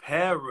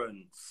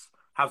parents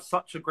have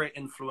such a great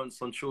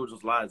influence on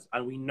children's lives.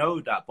 And we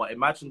know that, but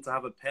imagine to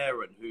have a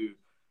parent who,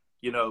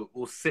 you know,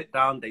 will sit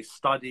down, they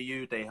study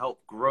you, they help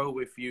grow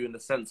with you in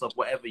the sense of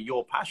whatever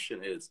your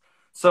passion is.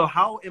 So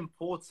how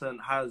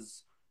important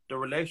has the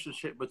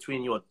relationship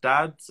between your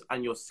dad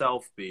and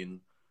yourself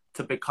been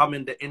to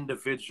becoming the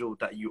individual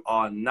that you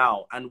are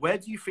now? And where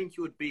do you think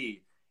you would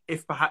be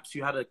if perhaps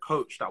you had a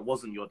coach that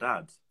wasn't your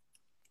dad?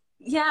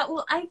 Yeah,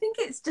 well, I think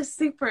it's just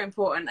super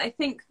important. I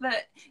think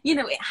that, you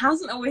know, it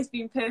hasn't always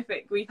been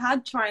perfect. We've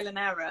had trial and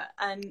error.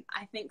 And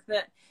I think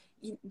that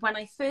when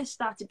I first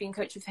started being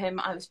coached with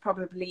him, I was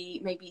probably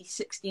maybe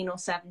 16 or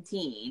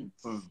 17.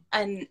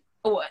 I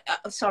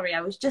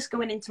was just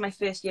going into my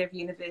first year of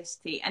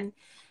university. And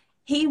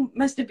he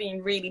must have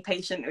been really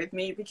patient with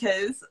me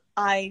because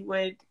I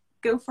would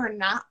go for a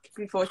nap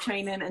before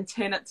training and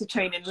turn up to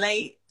training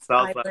late.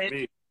 Sounds like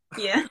me.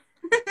 Yeah.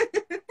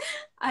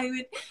 I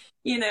would,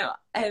 you know,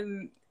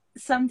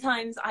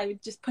 sometimes I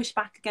would just push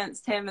back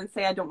against him and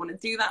say, I don't want to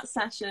do that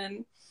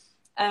session.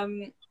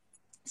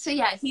 So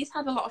yeah, he's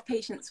had a lot of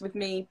patience with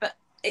me, but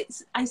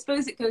I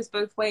suppose it goes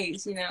both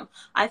ways. You know,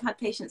 I've had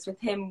patience with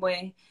him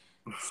where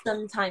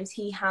sometimes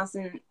he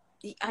hasn't,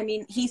 I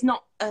mean, he's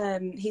not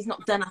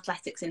done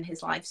athletics in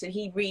his life. So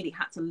he really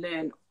had to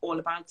learn all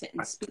about it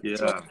and speak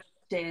to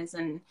coaches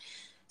and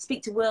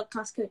speak to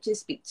world-class coaches,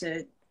 speak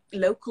to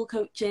local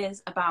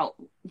coaches about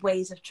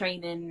ways of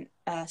training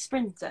a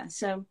sprinter.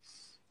 So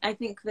I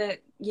think that,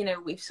 you know,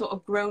 we've sort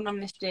of grown on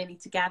this journey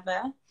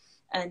together,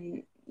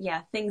 and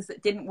yeah, things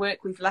that didn't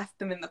work, we've left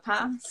them in the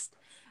past.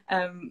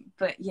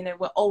 But, you know,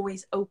 we're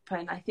always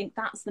open. I think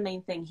that's the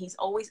main thing. He's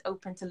always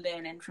open to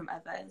learning from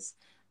others.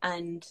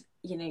 And,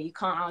 you know, you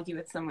can't argue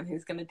with someone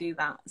who's going to do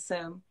that.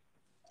 So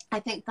I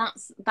think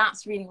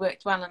that's really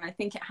worked well. And I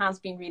think it has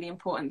been really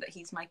important that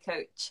he's my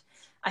coach.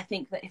 I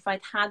think that if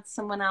I'd had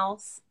someone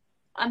else,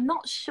 I'm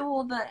not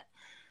sure that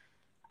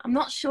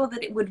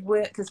it would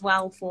work as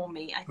well for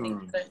me. I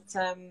think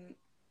that,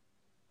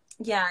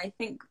 yeah, I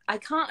think I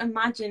can't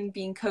imagine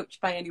being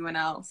coached by anyone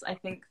else. I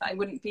think that I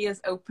wouldn't be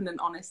as open and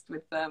honest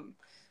with them.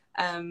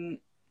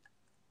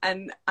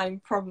 And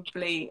I'm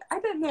probably, I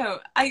don't know,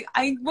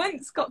 I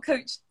once got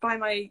coached by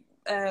my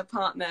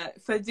partner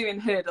for doing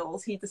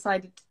hurdles. He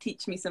decided to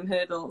teach me some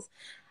hurdles.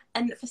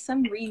 And for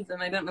some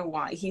reason, I don't know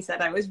why, he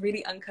said I was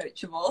really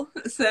uncoachable.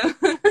 So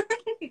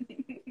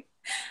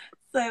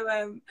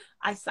So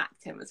I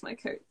sacked him as my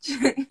coach.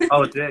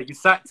 Oh dear, you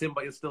sacked him,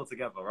 but you're still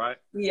together, right?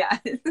 Yeah.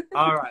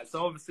 All right,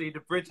 so obviously the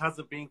bridge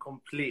hasn't been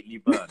completely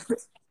burned.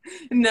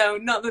 No,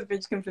 not the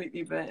bridge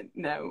completely burnt.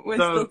 No, we're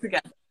So, still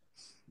together.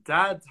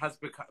 Dad has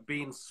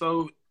been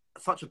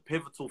such a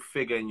pivotal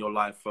figure in your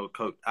life for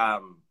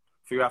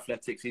your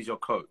athletics. He's your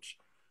coach.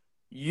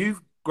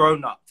 You've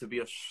grown up to be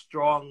a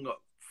strong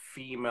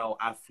female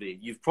athlete.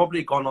 You've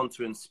probably gone on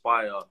to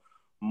inspire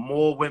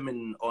more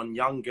women on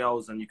young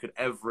girls than you could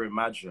ever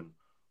imagine.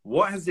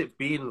 What has it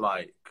been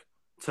like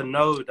to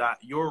know that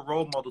you're a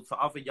role model to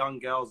other young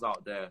girls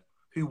out there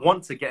who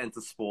want to get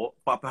into sport,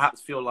 but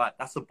perhaps feel like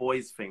that's a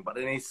boy's thing, but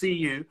then they see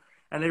you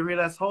and they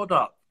realize, hold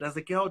up, there's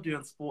a girl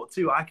doing sport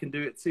too. I can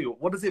do it too.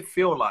 What does it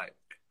feel like?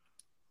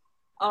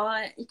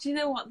 Do you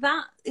know what?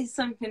 That is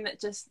something that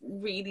just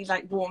really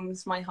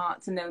warms my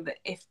heart to know that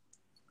if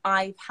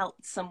I've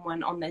helped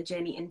someone on their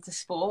journey into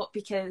sport,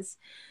 because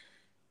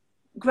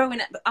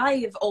growing up, I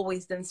have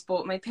always done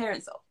sport. My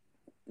parents,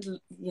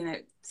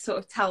 sort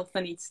of tell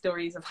funny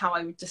stories of how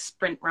I would just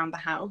sprint around the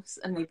house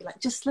and they'd be like,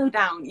 just slow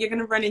down, you're going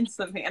to run into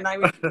something. And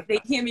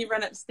they'd hear me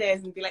run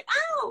upstairs and be like,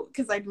 ow,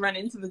 because I'd run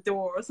into the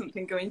door or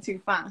something going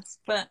too fast.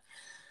 But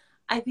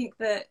I think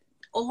that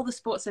all the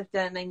sports I've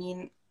done, I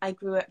mean, I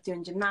grew up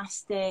doing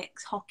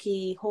gymnastics,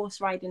 hockey,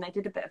 horse riding. I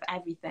did a bit of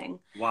everything.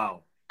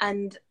 Wow.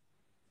 And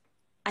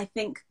I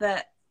think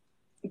that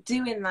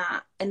doing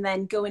that and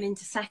then going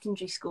into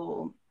secondary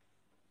school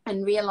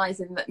and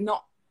realizing that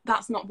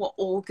that's not what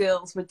all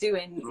girls were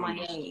doing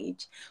my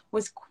age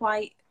was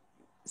quite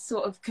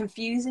sort of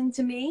confusing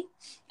to me.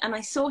 And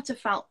I sort of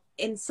felt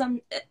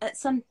at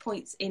some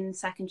points in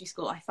secondary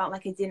school, I felt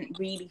like I didn't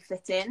really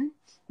fit in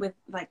with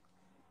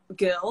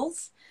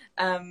girls.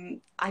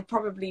 I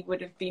probably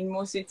would have been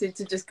more suited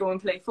to just go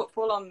and play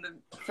football on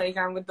the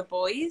playground with the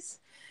boys.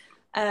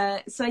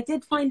 So I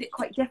did find it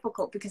quite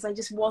difficult because I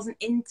just wasn't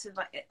into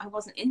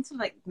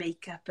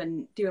makeup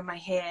and doing my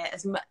hair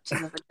as much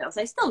as other girls.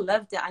 I still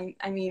loved it.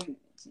 I mean,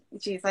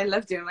 geez, I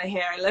love doing my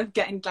hair. I love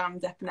getting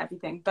glammed up and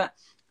everything, but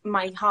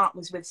my heart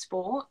was with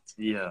sport.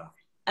 Yeah.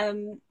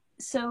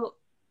 So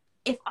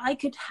if I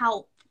could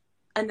help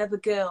another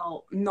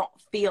girl not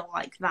feel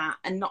like that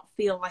and not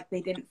feel like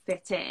they didn't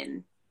fit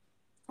in,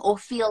 or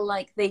feel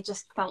like they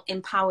just felt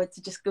empowered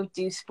to just go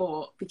do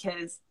sport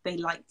because they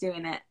like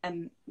doing it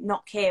and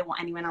not care what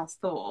anyone else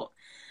thought,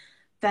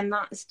 then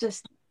that's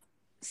just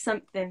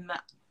something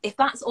that, if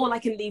that's all I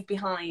can leave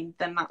behind,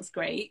 then that's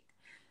great,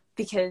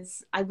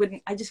 because I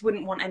just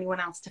wouldn't want anyone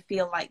else to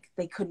feel like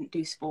they couldn't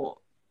do sport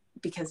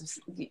because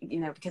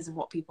of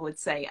what people would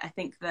say. I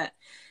think that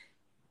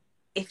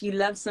if you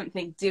love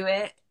something, do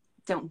it.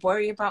 Don't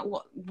worry about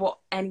what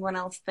anyone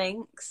else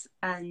thinks.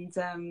 And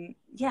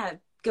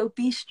go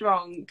be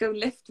strong, go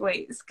lift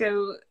weights,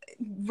 go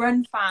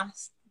run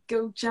fast,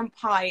 go jump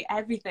high,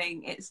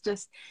 everything. It's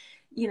just,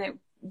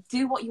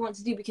 do what you want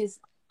to do, because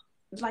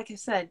like I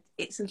said,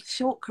 it's a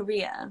short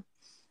career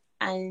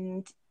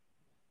and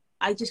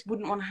I just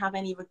wouldn't want to have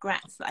any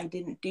regrets that I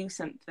didn't do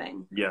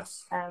something.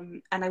 Yes.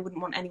 And I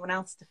wouldn't want anyone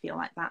else to feel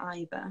like that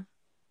either.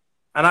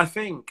 And I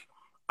think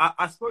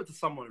I spoke to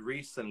someone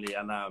recently,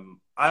 and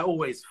I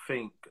always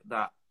think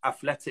that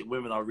athletic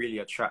women are really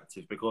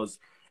attractive because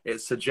it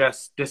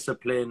suggests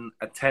discipline,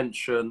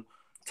 attention,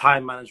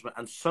 time management,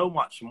 and so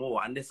much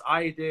more. And this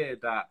idea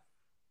that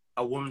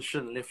a woman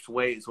shouldn't lift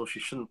weights or she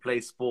shouldn't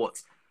play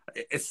sports,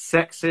 it's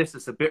sexist,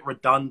 it's a bit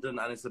redundant,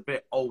 and it's a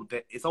bit old.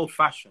 It's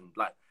old-fashioned.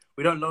 Like,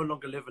 we don't no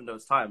longer live in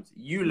those times.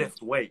 You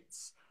lift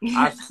weights.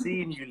 I've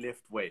seen you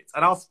lift weights.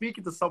 And I was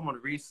speaking to someone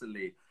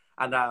recently,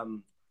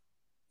 and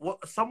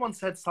someone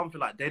said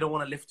something like they don't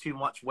want to lift too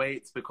much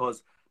weights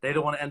because they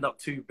don't want to end up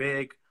too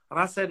big. And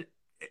I said,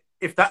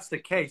 if that's the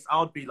case, I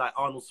would be like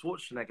Arnold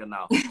Schwarzenegger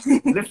now.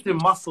 Lifting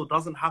muscle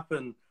doesn't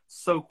happen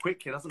so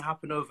quickly. It doesn't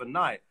happen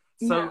overnight.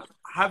 So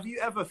Have you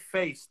ever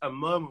faced a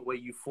moment where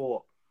you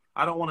thought,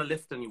 I don't want to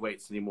lift any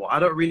weights anymore. I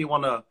don't really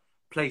want to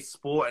play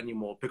sport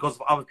anymore because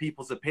of other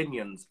people's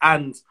opinions.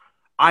 And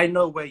I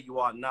know where you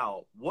are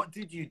now. What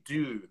did you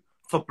do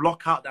to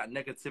block out that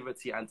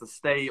negativity and to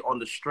stay on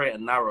the straight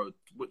and narrow,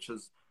 which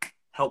has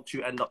helped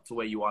you end up to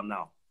where you are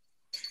now?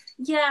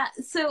 Yeah,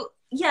 so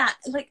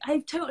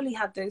I've totally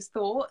had those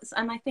thoughts,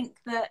 and I think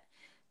that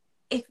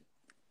if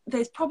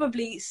there's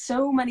probably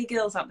so many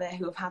girls out there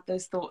who have had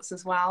those thoughts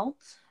as well.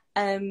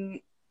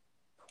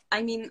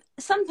 I mean,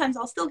 sometimes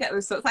I'll still get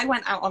those thoughts. I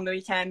went out on the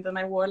weekend and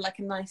I wore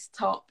a nice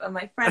top, and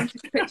my friend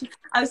took a picture.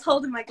 I was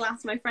holding my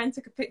glass, my friend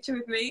took a picture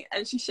with me,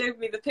 and she showed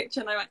me the picture,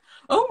 and I went,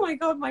 oh my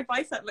God, my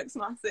bicep looks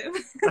massive.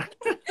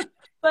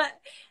 But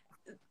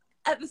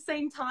at the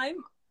same time,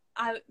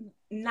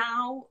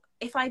 now,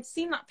 if I'd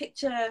seen that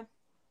picture,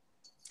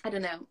 I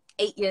don't know,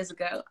 8 years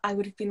ago, I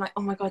would have been like,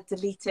 oh my God,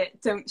 delete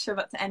it. Don't show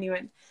that to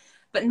anyone.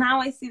 But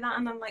now I see that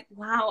and I'm like,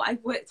 wow,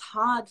 I've worked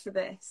hard for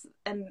this.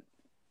 And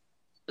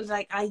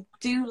I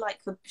do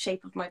like the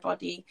shape of my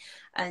body,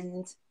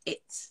 and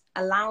it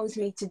allows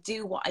me to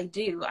do what I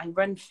do. I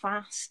run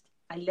fast,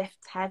 I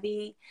lift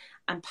heavy,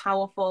 I'm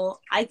powerful.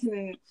 I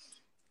can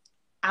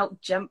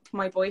out jump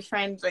my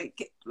boyfriend.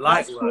 Like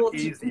Light that's work, cool.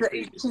 easy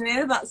peasy. You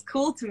know, that's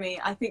cool to me.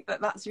 I think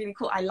that that's really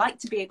cool. I like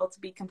to be able to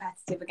be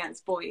competitive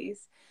against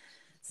boys.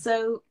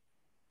 So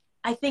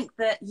I think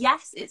that,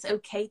 yes, it's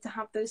okay to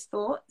have those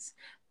thoughts,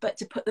 but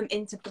to put them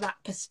into that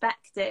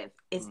perspective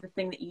is the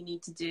thing that you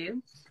need to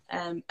do.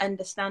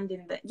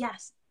 Understanding that,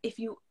 yes,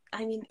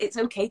 it's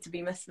okay to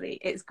be muscly.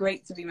 It's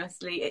great to be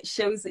muscly. It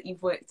shows that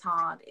you've worked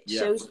hard. It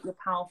shows that you're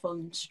powerful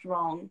and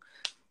strong.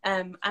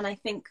 And I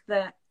think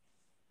that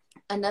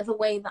another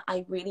way that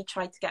I really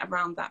tried to get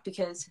around that,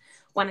 because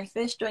when I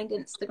first joined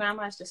Instagram,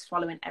 I was just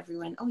following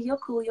everyone. Oh, you're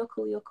cool, you're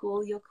cool, you're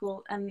cool, you're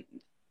cool. And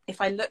if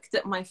I looked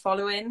at my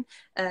following,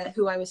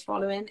 who I was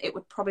following, it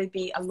would probably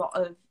be a lot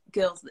of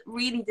girls that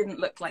really didn't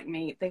look like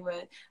me.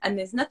 And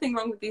there's nothing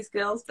wrong with these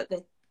girls, but they're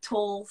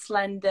tall,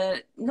 slender,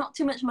 not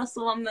too much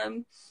muscle on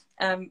them.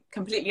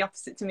 Completely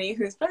opposite to me,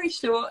 who's very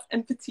short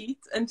and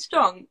petite and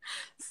strong.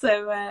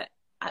 So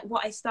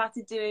what I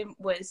started doing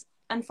was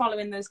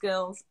unfollowing those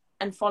girls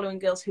and following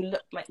girls who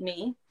looked like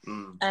me,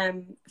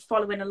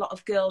 following a lot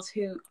of girls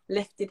who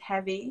lifted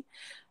heavy,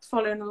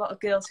 following a lot of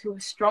girls who were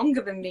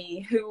stronger than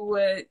me, who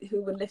were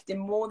lifting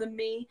more than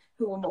me,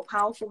 who were more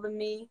powerful than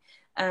me,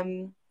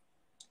 and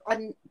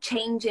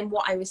changing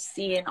what I was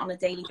seeing on a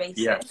daily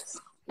basis.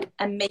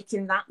 And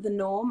making that the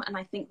norm. And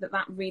I think that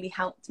that really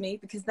helped me,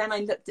 because then I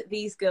looked at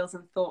these girls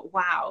and thought,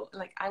 wow,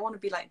 like I want to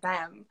be like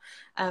them.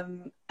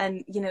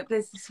 And you know,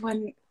 there's this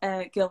one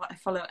girl that I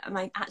follow,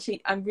 and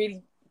I'm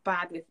really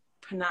bad with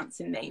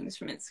pronouncing names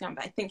from Instagram,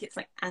 but I think it's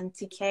like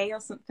Auntie K or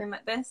something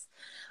like this.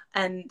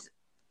 And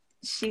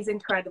she's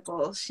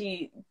incredible.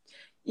 She,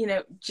 you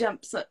know,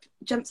 jumps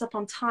up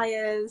on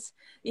tires,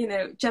 you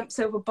know, jumps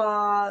over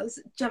bars,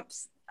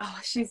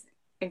 she's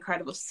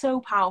incredible, so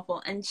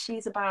powerful. And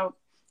she's about,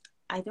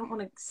 I don't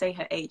want to say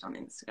her age on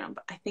Instagram,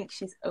 but I think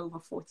she's over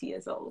 40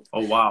 years old.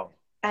 Oh, wow.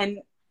 And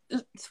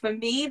for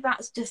me,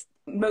 that's just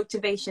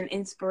motivation,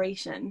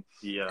 inspiration.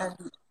 Yeah.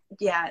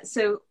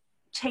 So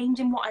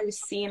changing what I was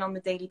seeing on the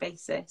daily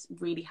basis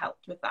really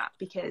helped with that,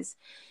 because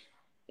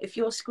if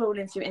you're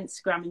scrolling through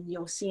Instagram and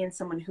you're seeing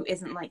someone who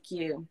isn't like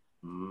you,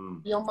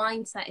 your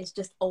mindset is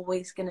just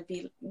always going to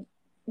be,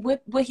 we're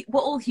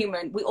all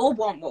human. We all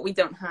want what we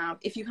don't have.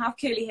 If you have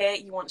curly hair,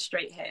 you want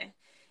straight hair.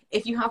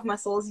 If you have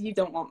muscles, you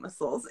don't want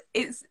muscles.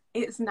 It's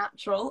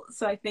natural.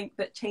 So I think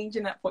that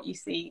changing up what you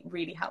see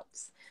really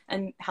helps,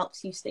 and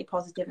helps you stay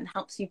positive, and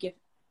helps you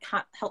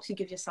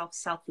give yourself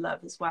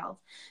self-love as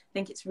well. I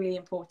think it's really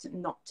important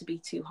not to be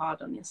too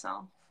hard on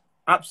yourself.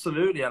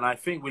 Absolutely. And I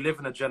think we live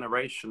in a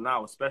generation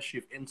now, especially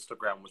with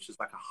Instagram, which is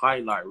like a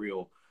highlight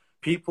reel.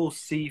 People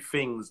see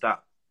things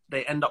that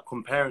they end up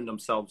comparing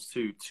themselves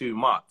to too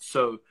much.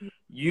 So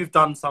you've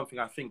done something,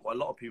 I think, what a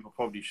lot of people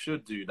probably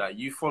should do, that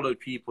you followed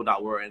people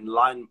that were in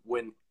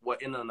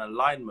an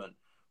alignment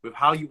with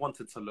how you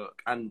wanted to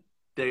look, and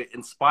they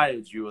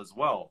inspired you as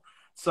well.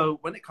 So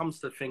when it comes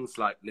to things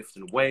like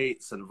lifting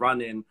weights and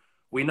running,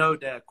 we know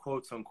they're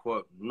quote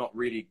unquote not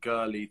really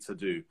girly to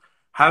do.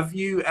 Have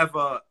you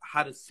ever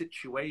had a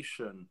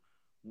situation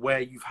where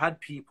you've had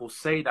people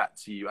say that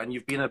to you and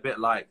you've been a bit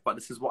like, but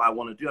this is what I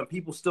want to do, and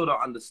people still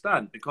don't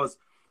understand? Because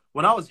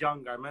when I was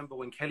younger, I remember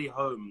when Kelly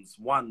Holmes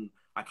won,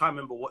 I can't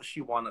remember what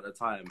she won at the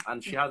time,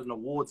 and she had an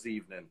awards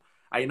evening.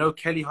 And you know,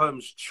 Kelly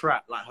Holmes'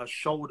 track, like her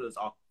shoulders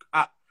are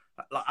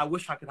like, I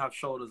wish I could have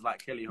shoulders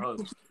like Kelly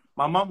Holmes.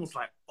 My mum was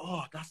like,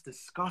 oh, that's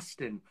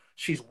disgusting.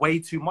 She's way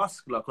too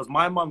muscular. Because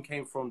my mum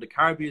came from the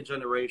Caribbean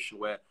generation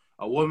where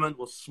a woman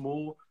was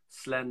small,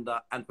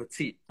 slender, and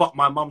petite. But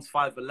my mum's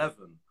 5'11".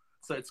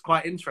 So it's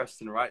quite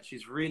interesting, right?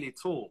 She's really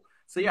tall.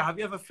 So yeah, have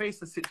you ever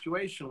faced a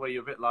situation where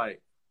you're a bit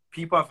like,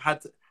 people have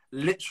had to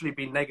literally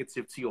be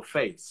negative to your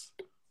face?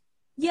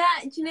 Yeah,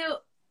 you know,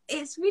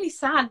 it's really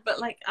sad, but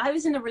like I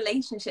was in a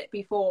relationship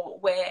before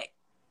where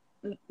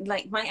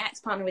like my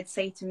ex-partner would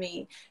say to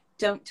me,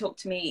 don't talk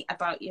to me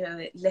about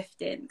your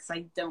lifting because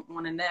I don't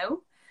want to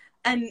know.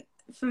 And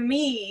for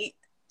me,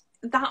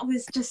 that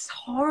was just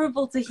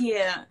horrible to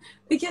hear,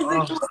 because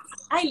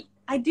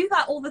I do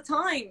that all the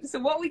time. So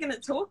what are we going to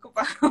talk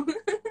about?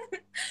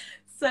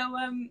 So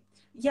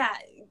yeah,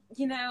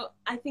 you know,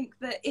 I think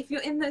that if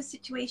you're in those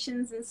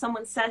situations and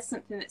someone says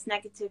something that's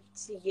negative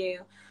to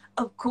you,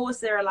 of course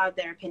they're allowed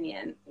their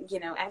opinion.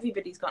 You know,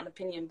 everybody's got an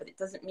opinion, but it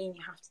doesn't mean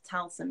you have to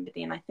tell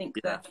somebody. And I think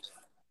that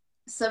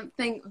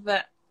something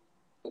that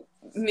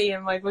me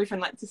and my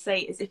boyfriend like to say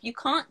is, if you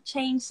can't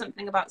change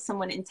something about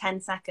someone in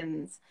 10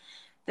 seconds,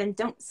 then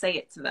don't say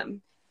it to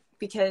them,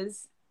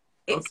 because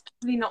it's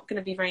probably not going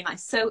to be very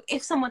nice. So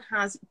if someone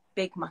has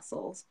big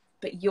muscles,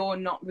 but you're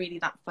not really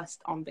that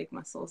fussed on big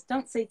muscles,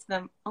 don't say to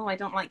them, oh, I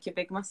don't like your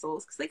big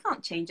muscles, because they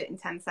can't change it in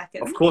 10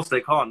 seconds. Of course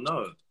they can't,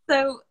 no.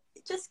 So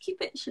just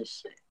keep it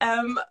shush.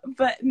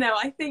 But no,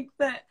 I think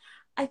that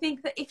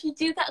if you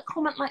do get a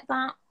comment like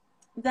that,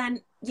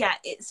 then yeah,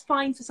 it's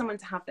fine for someone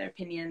to have their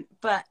opinion.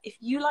 But if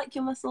you like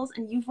your muscles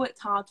and you've worked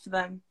hard for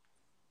them,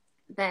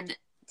 then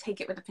take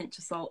it with a pinch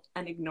of salt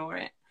and ignore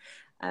it.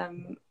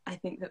 I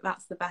think that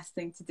that's the best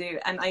thing to do.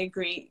 And I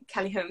agree,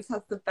 Kelly Holmes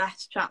has the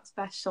best traps,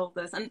 best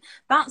shoulders. And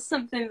that's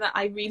something that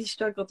I really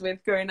struggled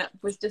with growing up,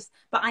 was just,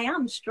 but I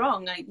am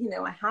strong. I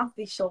have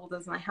these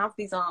shoulders and I have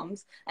these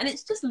arms, and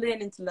it's just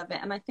learning to love it.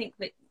 And I think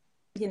that,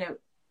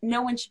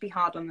 no one should be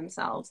hard on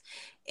themselves.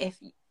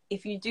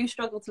 If you do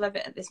struggle to love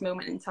it at this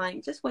moment in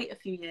time, just wait a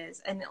few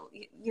years and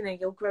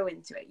you'll grow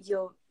into it.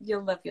 You'll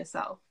love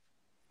yourself.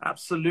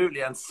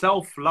 Absolutely. And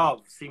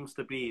self-love seems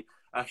to be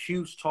a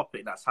huge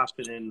topic that's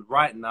happening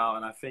right now.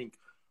 And I think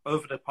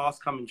over the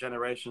past coming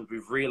generations,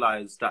 we've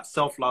realized that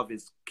self-love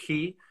is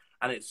key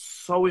and it's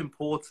so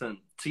important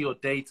to your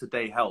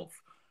day-to-day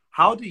health.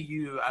 How do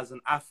you, as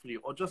an athlete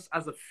or just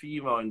as a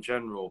female in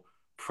general,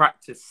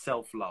 practice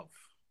self-love?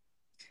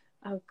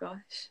 Oh,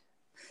 gosh.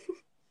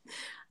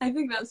 I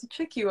think that's a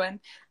tricky one.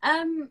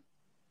 I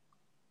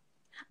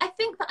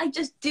think that I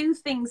just do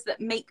things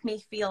that make me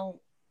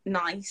feel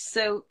nice.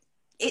 So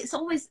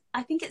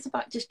I think it's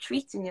about just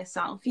treating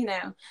yourself,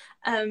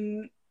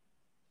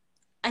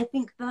 I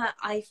think that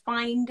I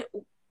find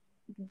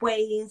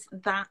ways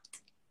that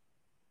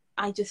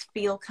I just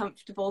feel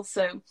comfortable.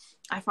 So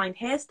I find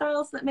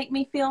hairstyles that make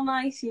me feel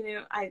nice.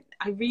 I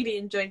really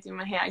enjoy doing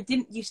my hair. I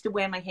didn't used to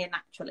wear my hair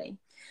naturally.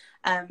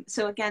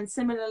 So again,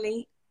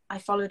 similarly, I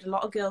followed a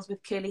lot of girls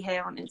with curly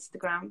hair on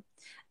Instagram,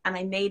 and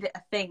I made it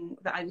a thing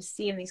that I was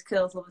seeing these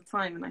curls all the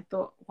time. And I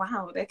thought,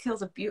 wow, their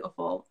curls are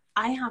beautiful.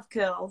 I have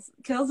curls.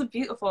 Curls are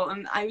beautiful.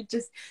 And I would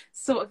just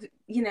sort of,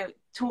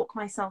 talk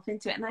myself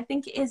into it. And I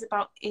think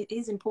it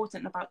is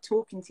important about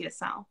talking to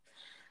yourself.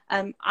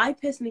 I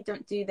personally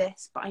don't do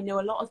this, but I know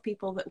a lot of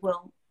people that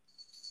will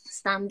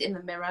stand in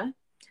the mirror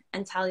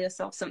and tell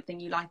yourself something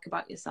you like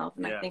about yourself.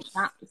 And yes. I think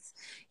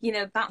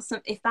that's,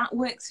 if that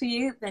works for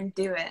you, then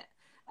do it.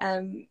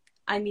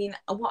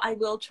 What I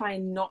will try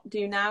and not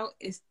do now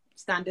is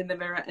stand in the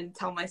mirror and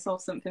tell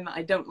myself something that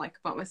I don't like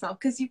about myself,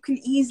 because you can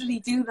easily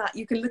do that.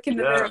 You can look in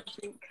the mirror and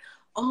think,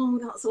 oh,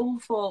 that's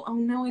awful. Oh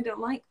no, I don't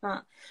like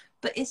that.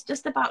 But it's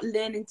just about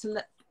learning to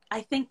look.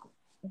 I think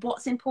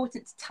what's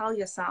important to tell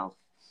yourself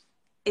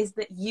is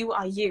that you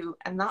are you,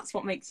 and that's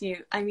what makes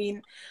you.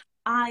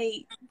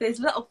 There's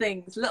little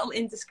things, little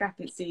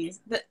indiscrepancies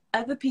that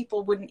other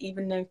people wouldn't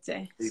even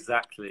notice.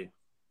 Exactly.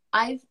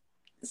 I've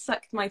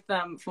sucked my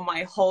thumb for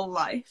my whole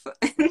life.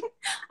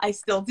 I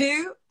still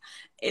do.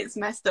 It's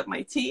messed up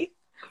my teeth,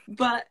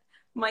 but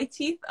my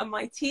teeth are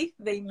my teeth.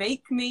 They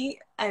make me,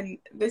 and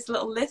this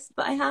little lisp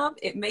that I have,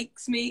 it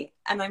makes me,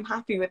 and I'm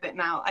happy with it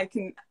now. I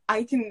can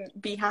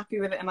be happy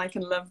with it, and I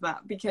can love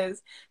that,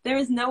 because there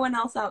is no one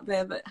else out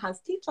there that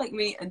has teeth like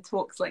me and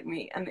talks like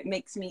me, and it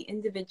makes me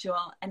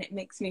individual, and it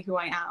makes me who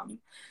I am.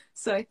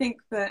 So I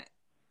think that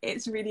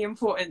it's really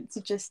important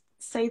to just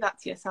say that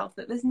to yourself,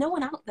 that there's no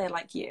one out there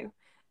like you,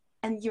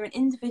 and you're an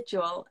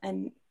individual,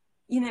 and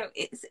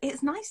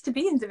it's nice to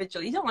be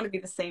individual. You don't want to be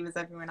the same as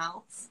everyone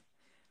else.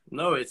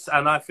 No,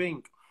 and I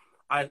think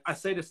I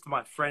say this to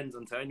my friends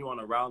and to anyone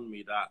around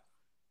me, that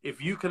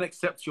if you can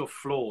accept your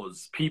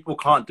flaws, people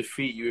can't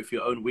defeat you with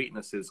your own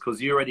weaknesses,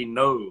 because you already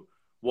know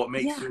what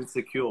makes you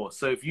insecure.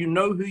 So if you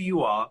know who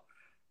you are,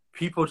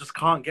 people just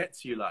can't get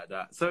to you like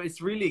that. So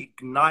it's really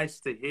nice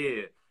to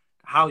hear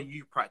how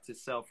you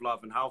practice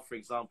self-love, and how, for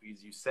example,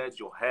 as you said,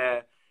 your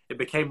hair, it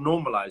became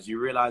normalized. You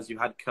realize you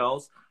had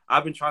curls.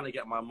 I've been trying to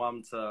get my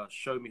mum to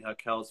show me her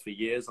curls for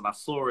years, and I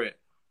saw it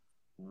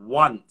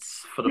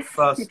once for the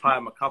first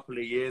time a couple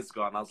of years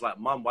ago, and I was like,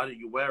 Mum, why don't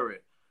you wear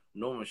it?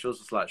 Normally she was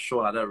just like,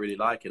 Sean, I don't really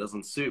like it. It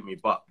doesn't suit me.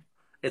 But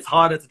it's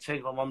harder to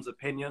change my mum's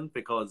opinion,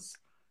 because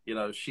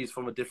she's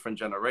from a different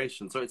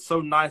generation. So it's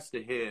so nice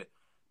to hear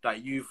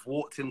that you've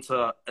walked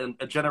into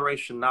a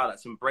generation now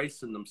that's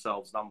embracing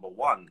themselves, number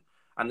one,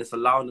 and it's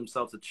allowing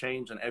themselves to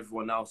change, and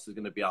everyone else is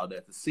going to be out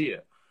there to see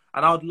it.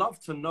 And I would love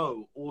to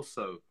know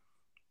also,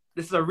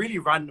 this is a really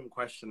random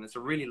question, it's a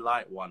really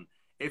light one.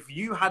 If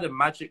you had a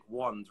magic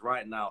wand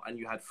right now and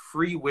you had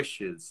 3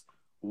 wishes,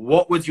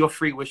 what would your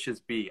 3 wishes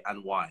be,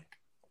 and why?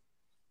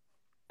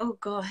 Oh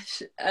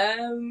gosh.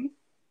 Oh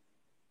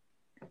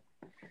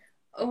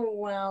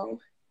wow.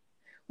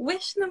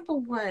 Wish number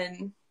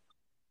 1.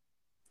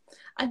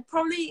 They're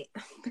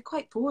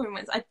quite boring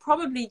ones. I'd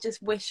probably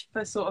just wish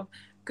for sort of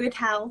good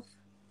health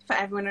for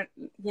everyone,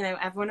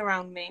 everyone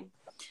around me.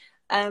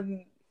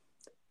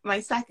 My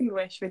second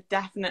wish would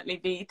definitely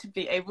be to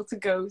be able to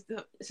go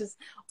to just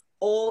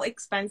all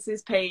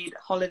expenses paid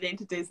holiday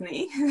to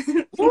Disney.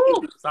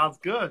 Woo, sounds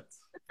good.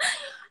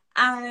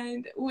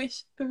 And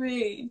wish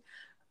 3.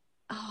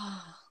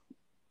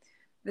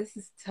 This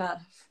is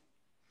tough.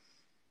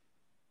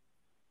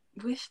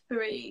 Wish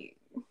 3.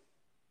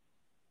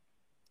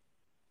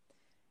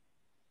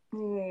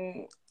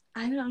 I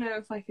don't know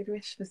if I could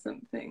wish for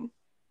something.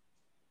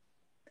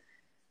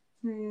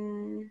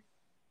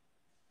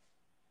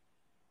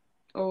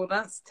 Oh,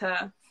 that's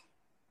tough.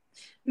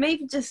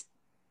 Maybe just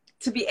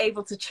to be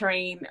able to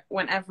train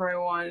whenever I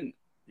want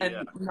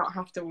and not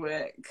have to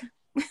work.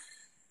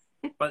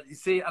 But you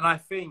see, and I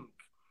think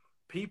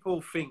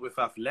people think with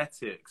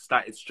athletics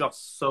that it's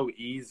just so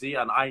easy.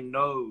 And I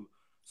know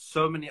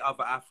so many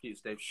other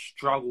athletes, they've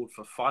struggled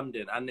for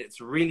funding. And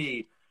it's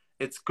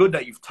it's good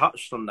that you've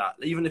touched on that.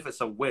 Even if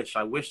it's a wish,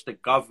 I wish the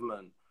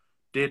government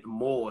did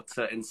more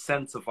to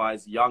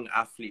incentivize young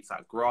athletes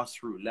at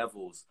grassroots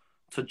levels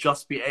to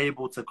just be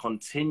able to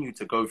continue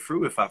to go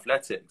through with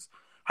athletics.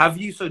 Do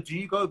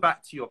you go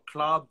back to your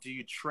club? Do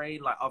you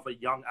train like other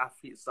young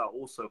athletes that are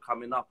also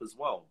coming up as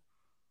well?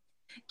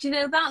 Do you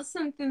know, that's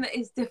something that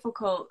is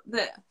difficult.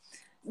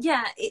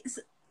 Yeah,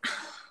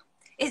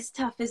 it's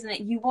tough, isn't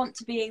it? You want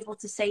to be able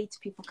to say to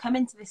people, come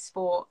into this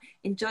sport,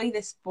 enjoy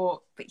this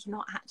sport, but you're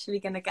not actually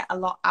going to get a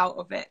lot out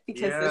of it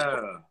because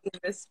there's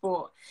this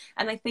sport.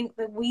 And I think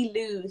that we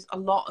lose a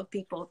lot of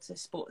people to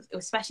sports,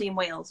 especially in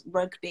Wales,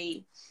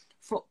 rugby,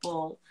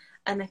 football.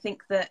 And I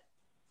think that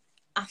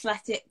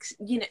athletics,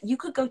 you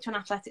could go to an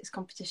athletics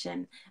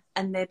competition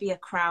and there'd be a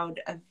crowd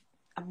of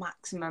a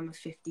maximum of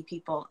 50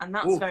 people, and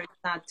that's very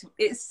sad.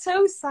 It's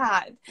so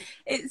sad.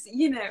 It's,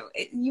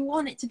 you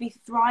want it to be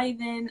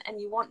thriving and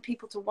you want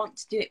people to want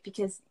to do it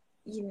because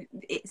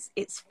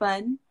it's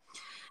fun.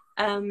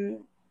 I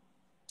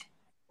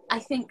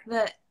think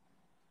that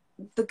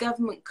the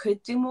government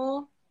could do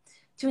more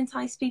to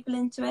entice people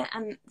into it,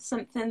 and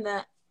something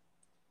that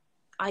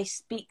I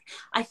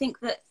think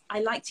that I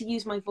like to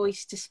use my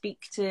voice to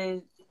speak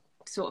to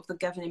sort of the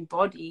governing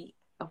body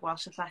of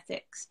Welsh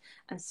athletics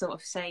and sort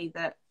of say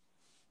that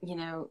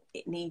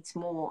it needs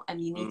more, and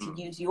you need to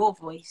use your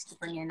voice to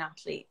bring in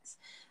athletes.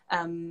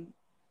 I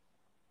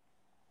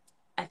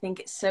think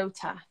it's so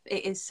tough.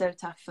 It is so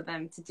tough for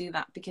them to do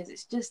that because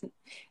it's just,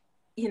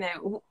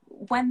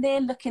 when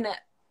they're looking at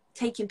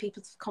taking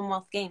people to the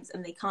Commonwealth Games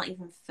and they can't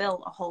even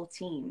fill a whole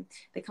team,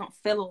 they can't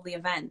fill all the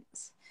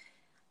events.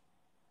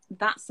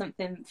 That's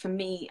something for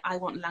me. I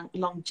want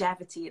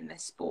longevity in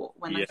this sport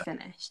when I'm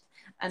finished,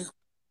 and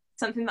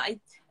something that I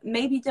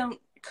maybe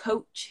don't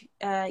coach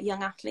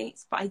young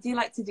athletes, but I do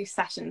like to do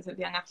sessions with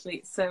young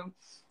athletes. So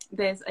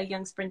there's a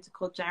young sprinter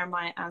called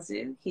Jeremiah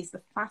Azu. He's the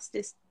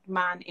fastest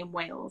man in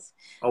Wales.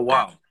 Oh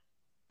wow.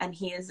 And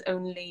he is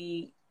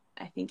only,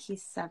 I think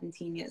he's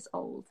 17 years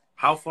old.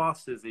 How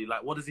fast is he?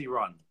 Like, what does he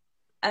run?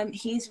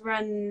 He's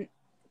run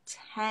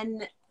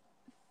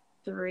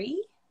 10.3.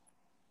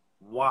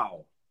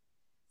 Wow.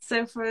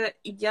 So for a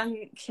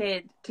young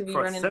kid to be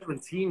running, for a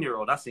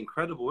 17-year-old, that's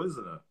incredible,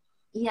 isn't it?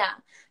 Yeah.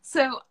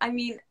 So, I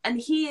mean,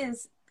 and you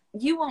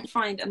won't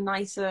find a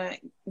nicer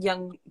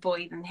young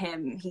boy than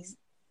him. His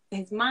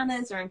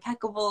manners are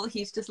impeccable.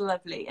 He's just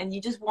lovely. And you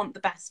just want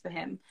the best for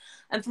him.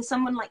 And for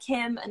someone like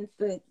him and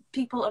for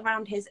people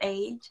around his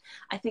age,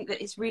 I think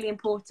that it's really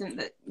important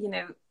that,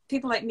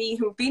 people like me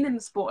who have been in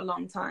the sport a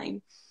long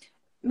time,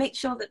 make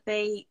sure that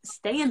they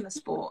stay in the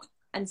sport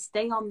and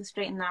stay on the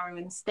straight and narrow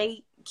and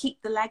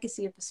keep the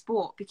legacy of the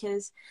sport,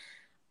 because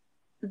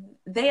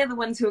they are the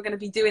ones who are going to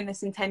be doing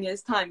this in 10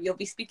 years' time. You'll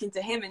be speaking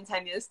to him in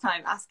 10 years'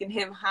 time, asking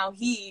him how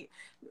he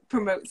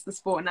promotes the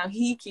sport and how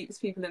he keeps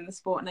people in the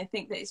sport. And I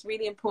think that it's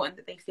really important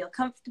that they feel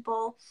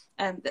comfortable,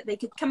 that they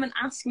could come and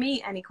ask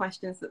me any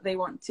questions that they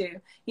want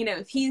to.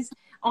 If he's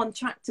on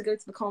track to go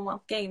to the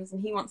Commonwealth Games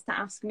and he wants to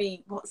ask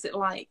me, what's it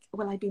like?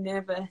 Will I be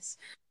nervous?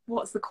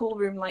 What's the call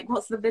room like?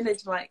 What's the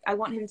village like? I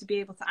want him to be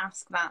able to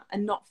ask that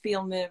and not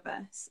feel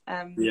nervous.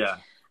 I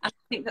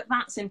think that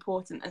that's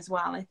important as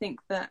well. I think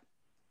that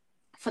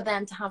for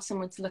them to have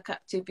someone to look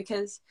up to,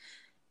 because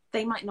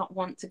they might not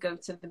want to go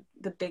to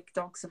the big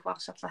dogs of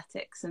Welsh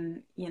athletics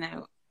and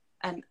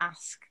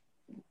ask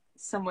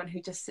someone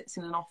who just sits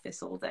in an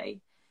office all day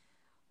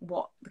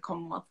what the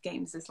Commonwealth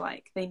Games is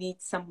like. They need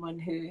someone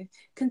who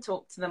can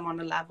talk to them on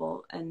a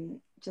level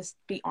and just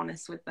be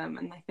honest with them.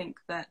 And I think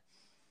that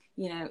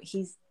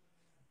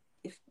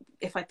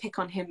if I pick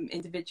on him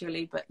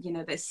individually, but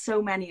there's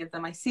so many of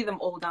them. I see them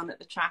all down at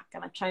the track,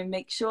 and I try and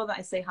make sure that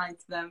I say hi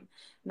to them,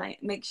 and I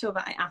make sure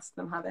that I ask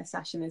them how their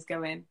session is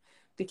going,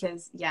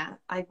 because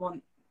I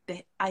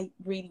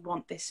really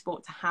want this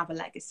sport to have a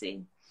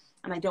legacy,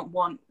 and I don't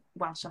want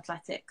Welsh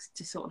athletics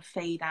to sort of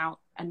fade out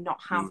and not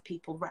have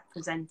people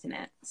representing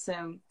it.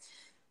 So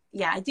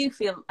I do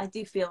feel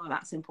that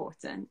that's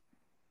important.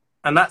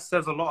 And that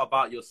says a lot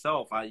about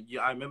yourself. I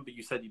remember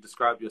you said you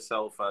described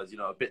yourself as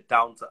a bit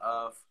down to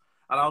earth.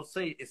 And I would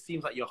say it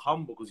seems like you're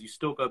humble because you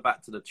still go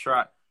back to the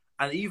track.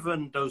 And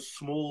even those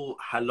small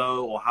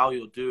hello or how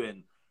you're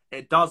doing,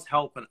 it does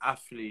help an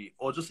athlete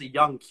or just a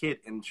young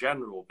kid in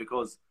general,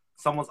 because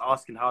someone's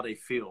asking how they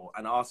feel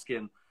and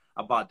asking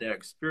about their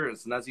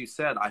experience. And as you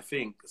said, I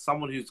think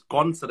someone who's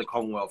gone to the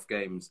Commonwealth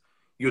Games,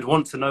 you'd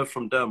want to know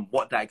from them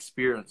what that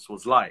experience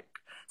was like.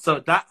 So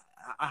that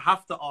I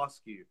have to ask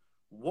you,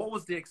 what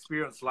was the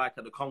experience like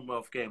at the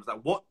Commonwealth Games?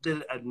 Like, what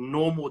did a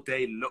normal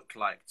day look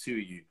like to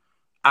you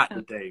at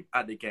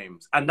the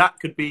games? And that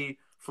could be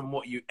from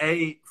what you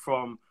ate,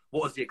 from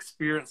what was the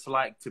experience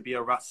like to be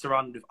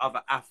surrounded with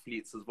other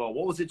athletes as well.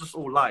 What was it just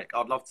all like?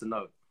 I'd love to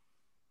know.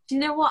 Do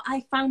you know what?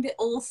 I found it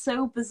all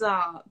so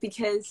bizarre,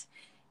 because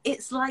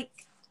it's like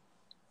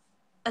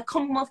a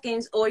Commonwealth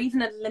Games or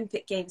even an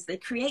Olympic Games, they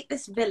create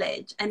this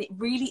village, and it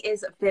really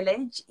is a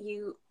village.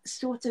 You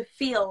sort of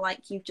feel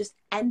like you've just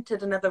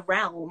entered another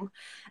realm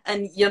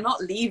and you're not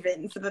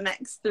leaving for the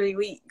next 3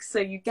 weeks. So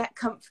you get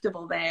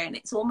comfortable there, and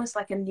it's almost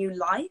like a new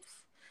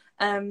life.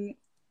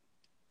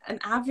 an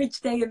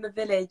average day in the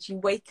village, you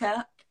wake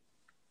up,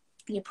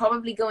 you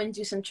probably go and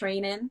do some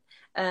training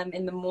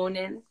in the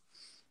morning,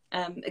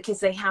 because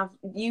they have,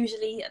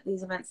 usually at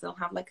these events, they'll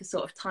have like a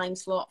sort of time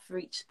slot for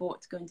each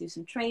sport to go and do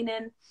some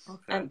training.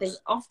 Okay. They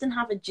often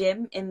have a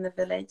gym in the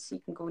village, so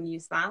you can go and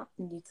use that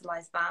and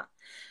utilize that.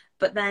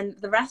 But then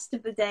the rest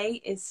of the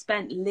day is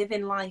spent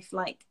living life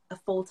like a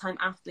full-time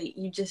athlete.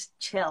 You just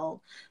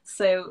chill.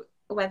 So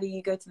whether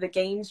you go to the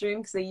games room,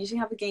 because they usually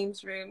have a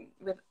games room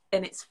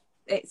and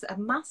it's a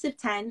massive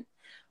tent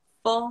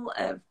full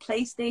of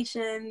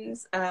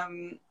PlayStations,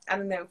 I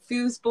don't know,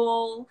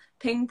 foosball,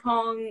 ping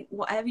pong,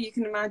 whatever you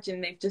can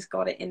imagine, they've just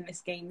got it in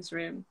this games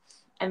room.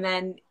 And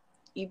then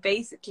you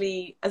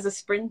basically, as a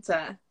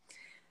sprinter,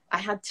 I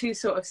had two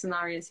sort of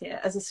scenarios here.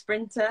 As a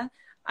sprinter,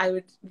 I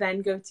would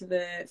then go to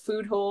the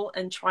food hall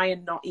and try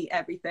and not eat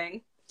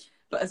everything.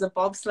 But as a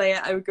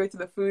bobslayer, I would go to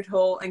the food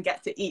hall and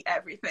get to eat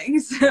everything.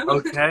 So,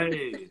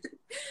 Okay.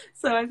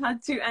 so I've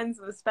had two ends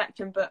of the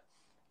spectrum, but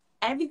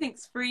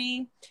everything's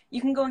free.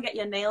 You can go and get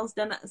your nails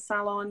done at a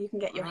salon. You can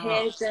get your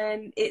hair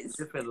done. It's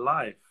different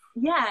life.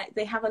 Yeah,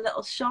 they have a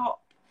little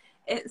shop.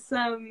 It's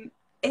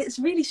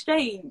really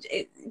strange.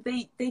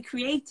 They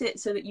create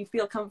it so that you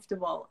feel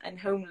comfortable and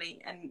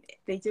homely, and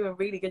they do a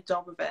really good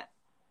job of it.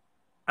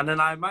 And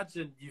then I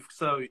imagine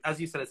so as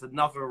you said, it's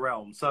another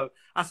realm. So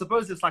I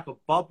suppose it's like a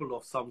bubble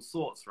of some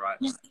sorts, right?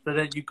 Yeah. So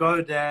then you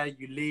go there,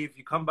 you leave,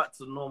 you come back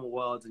to the normal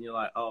world, and you're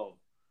like, oh,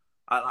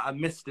 I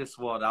missed this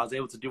world. I was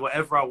able to do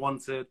whatever I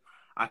wanted.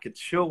 I could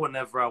chill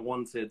whenever I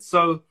wanted.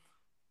 So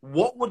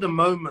what were the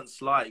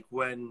moments like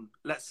when,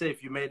 let's say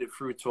if you made it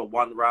through to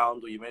one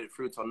round or you made it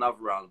through to another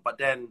round, but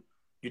then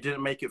you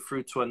didn't make it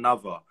through to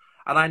another?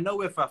 And I know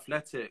with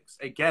athletics,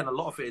 again, a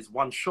lot of it is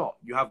one shot.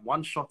 You have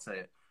one shot at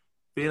it.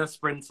 Being a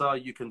sprinter,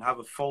 you can have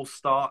a false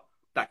start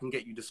that can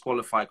get you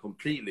disqualified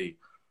completely.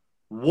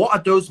 What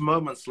are those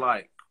moments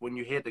like when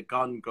you hear the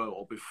gun go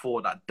or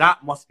before that?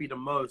 That must be the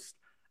most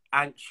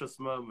anxious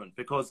moment,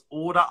 because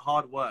all that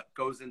hard work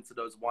goes into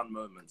those one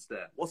moments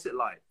there. What's it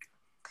like?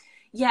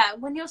 Yeah,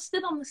 when you're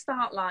stood on the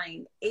start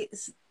line,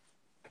 it's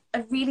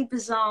a really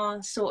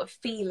bizarre sort of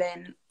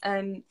feeling.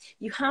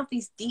 You have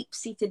these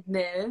deep-seated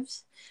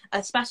nerves,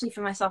 especially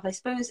for myself. I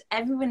suppose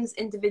everyone's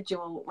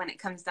individual when it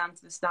comes down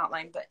to the start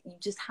line, but you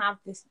just have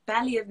this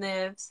belly of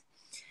nerves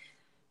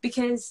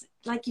because,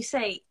 like you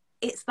say,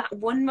 it's that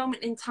one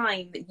moment in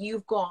time that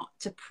you've got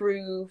to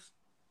prove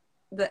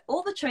that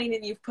all the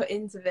training you've put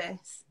into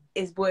this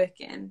is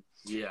working.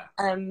 Yeah.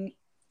 And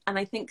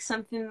I think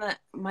something that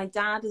my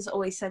dad has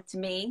always said to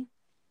me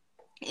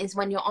is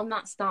when you're on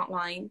that start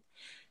line,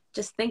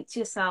 just think to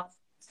yourself,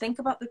 think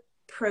about the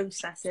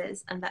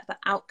processes and that the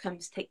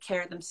outcomes take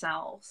care of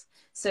themselves.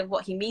 So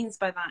what he means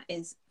by that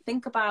is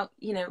think about,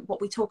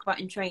 what we talk about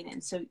in training.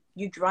 So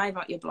you drive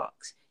out your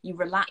blocks, you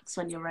relax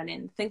when you're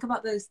running. Think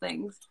about those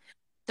things.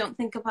 Don't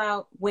think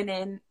about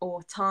winning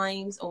or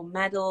times or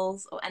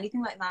medals or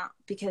anything like that,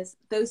 because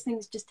those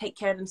things just take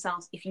care of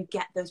themselves if you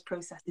get those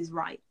processes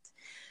right.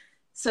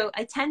 So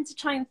I tend to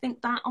try and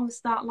think that on the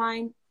start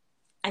line.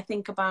 I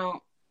think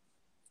about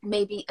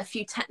maybe a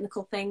few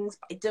technical things,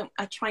 but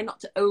I try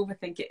not to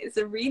overthink it. It's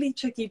a really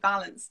tricky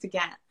balance to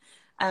get.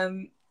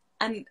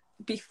 And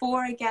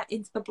before I get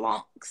into the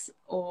blocks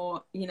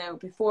or,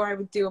 before I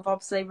would do a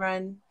bobsleigh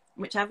run,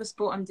 whichever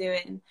sport I'm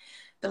doing,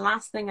 the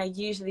last thing I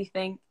usually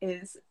think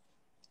is,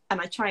 and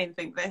I try and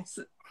think this,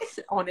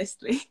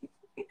 honestly,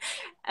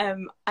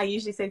 I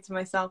usually say to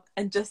myself,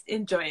 and just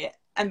enjoy it.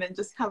 And then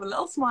just have a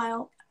little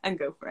smile and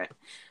go for it.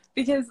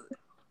 Because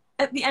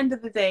at the end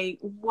of the day,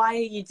 why are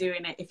you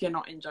doing it if you're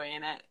not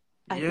enjoying it?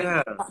 I think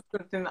that's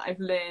something that I've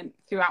learned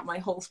throughout my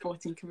whole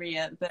sporting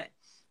career, that,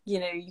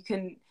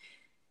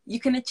 you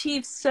can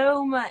achieve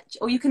so much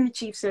or you can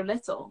achieve so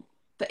little.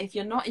 But if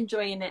you're not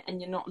enjoying it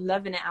and you're not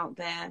loving it out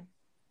there,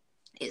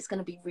 it's going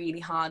to be really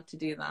hard to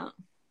do that.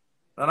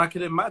 And I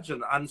can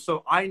imagine. And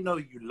so I know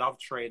you love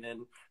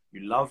training,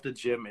 you love the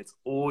gym, it's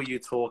all you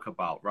talk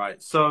about,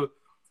 right? So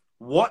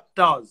what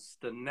does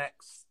the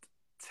next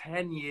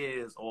 10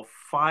 years or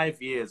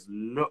 5 years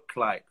look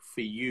like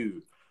for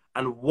you?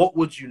 And what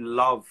would you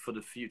love for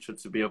the future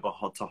to be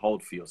able to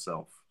hold for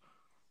yourself?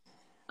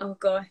 Oh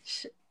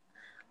gosh,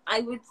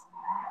 I would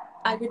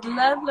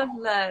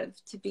love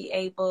to be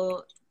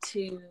able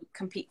to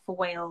compete for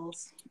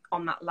Wales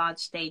on that large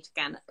stage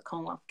again at the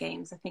Commonwealth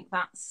Games. I think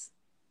that's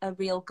a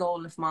real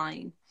goal of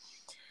mine.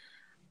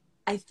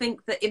 I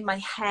think that in my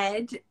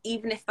head,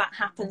 even if that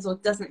happens or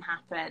doesn't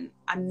happen,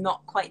 I'm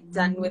not quite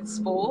done with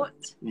sport.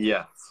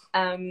 Yes.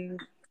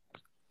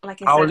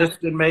 Like I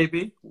powerlifting,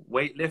 maybe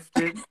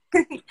weightlifting.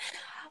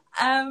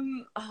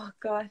 Oh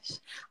gosh,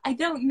 I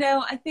don't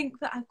know. I think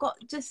that I've got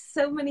just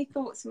so many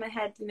thoughts in my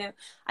head.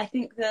 I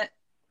think that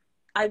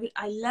I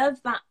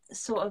love that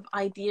sort of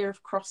idea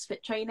of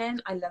CrossFit training.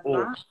 I love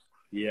that.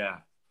 Yeah.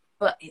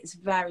 But it's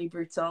very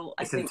brutal.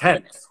 It's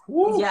intense.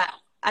 Yeah.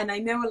 And I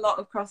know a lot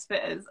of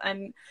CrossFitters,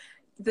 and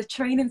the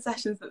training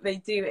sessions that they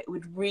do, it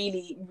would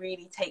really,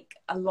 really take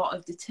a lot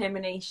of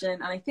determination.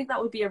 And I think that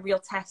would be a real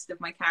test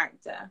of my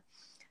character.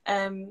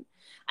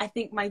 I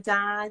think my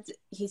dad,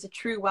 he's a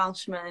true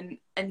Welshman,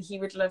 and he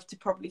would love to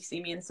probably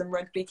see me in some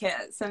rugby kit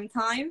at some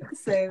time.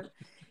 So,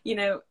 you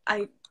know,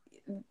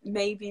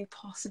 maybe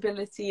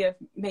possibility of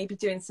maybe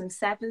doing some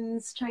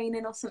sevens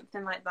training or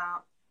something like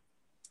that.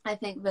 I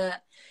think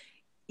that,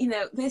 you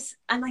know,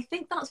 and I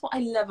think that's what I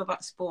love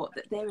about sport,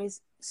 that there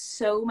is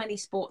so many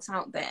sports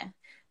out there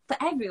for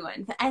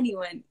everyone, for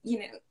anyone. You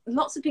know,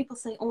 lots of people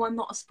say, oh, I'm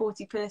not a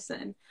sporty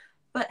person,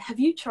 but have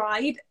you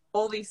tried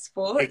all these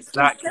sports?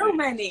 Exactly. There's so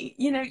many.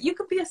 You know, you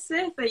could be a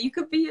surfer, you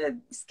could be a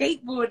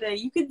skateboarder,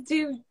 you could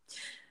do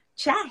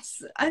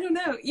chess, I don't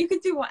know, you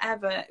could do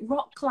whatever,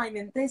 rock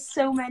climbing, there's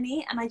so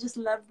many, and I just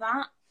love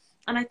that.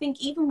 And I think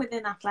even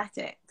within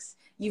athletics,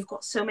 you've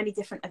got so many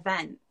different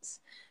events.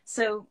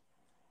 So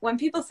when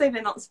people say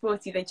they're not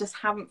sporty, they just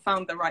haven't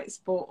found the right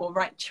sport or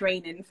right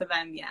training for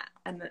them yet.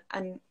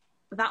 And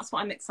that's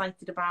what I'm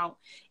excited about.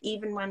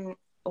 Even when,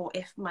 or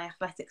if my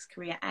athletics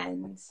career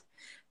ends,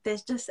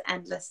 there's just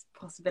endless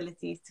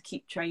possibilities to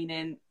keep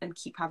training and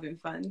keep having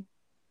fun.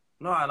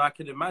 No, and I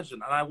can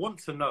imagine. And I want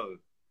to know,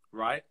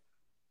 right,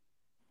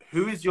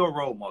 who is your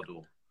role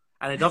model?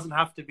 And it doesn't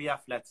have to be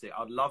athletic.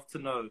 I'd love to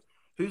know,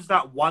 who's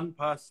that one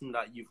person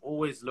that you've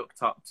always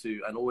looked up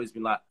to and always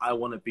been like, I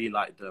want to be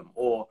like them,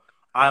 or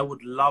I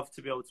would love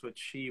to be able to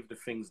achieve the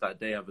things that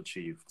they have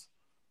achieved?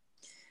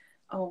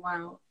 Oh,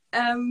 wow.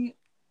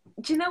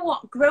 Do you know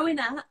what? Growing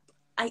up,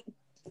 I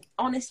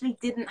honestly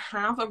didn't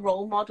have a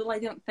role model, I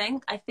don't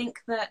think. I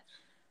think that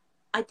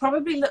I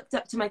probably looked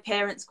up to my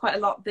parents quite a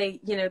lot. They,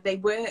 you know, they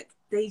worked,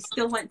 they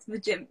still went to the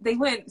gym. They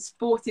weren't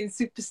sporting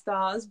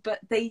superstars, but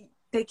they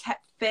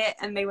kept fit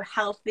and they were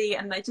healthy.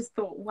 And I just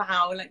thought,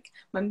 wow, like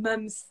my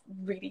mum's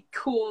really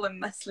cool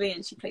and muscly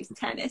and she plays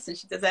tennis and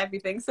she does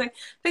everything. So I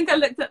think I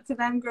looked up to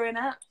them growing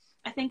up.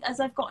 I think as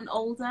I've gotten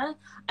older,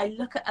 I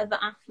look at other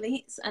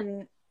athletes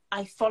and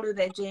I follow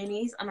their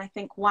journeys and I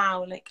think,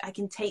 wow, like I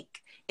can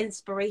take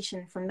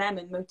inspiration from them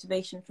and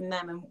motivation from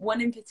them. And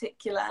one in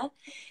particular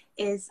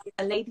is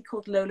a lady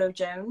called Lolo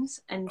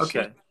Jones, and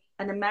she's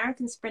an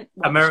American sprint.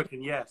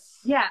 American,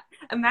 yes. Yeah,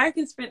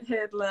 American sprint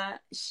hurdler.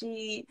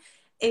 She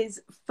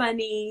is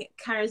funny,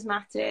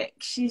 charismatic.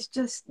 She's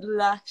just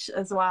lush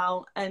as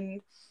well.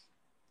 And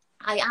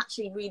I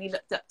actually really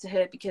looked up to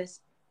her because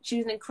she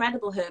was an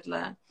incredible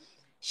hurdler.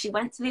 She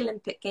went to the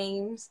Olympic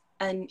Games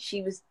and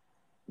she was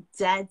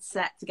dead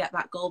set to get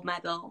that gold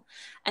medal.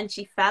 And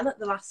she fell at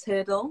the last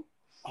hurdle.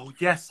 Oh,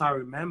 yes, I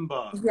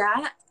remember.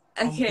 Yeah.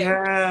 Okay. Oh,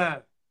 yeah.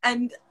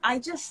 And I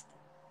just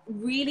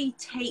really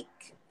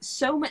take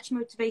so much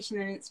motivation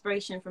and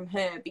inspiration from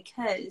her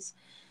because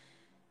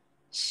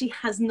she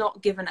has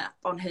not given up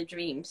on her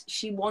dreams.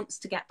 She wants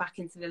to get back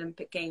into the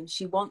Olympic Games.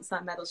 She wants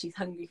that medal. She's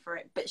hungry for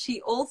it. But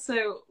she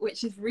also,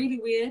 which is really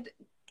weird,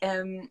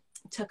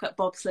 took up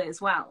bobsleigh as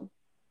well.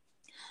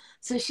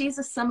 So she's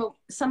a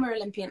summer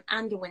Olympian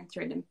and a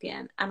winter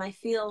Olympian. And I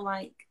feel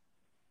like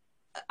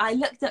I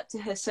looked up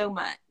to her so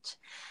much.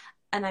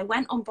 And I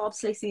went on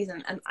bobsleigh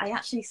season and I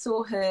actually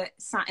saw her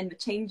sat in the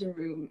changing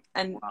room.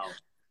 And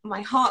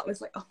my heart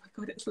was like, oh my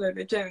God, it's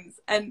Lolo Jones.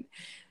 And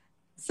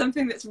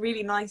something that's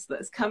really nice that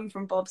has come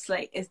from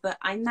bobsleigh is that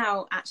I'm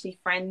now actually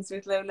friends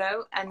with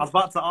Lolo. And I was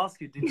about to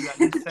ask you, did you at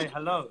least say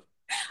hello?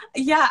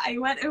 Yeah, I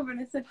went over and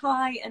I said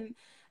hi. And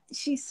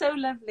she's so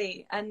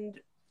lovely. And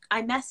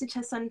I message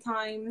her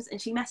sometimes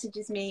and she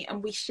messages me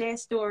and we share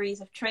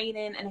stories of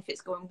training and if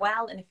it's going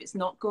well and if it's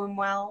not going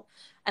well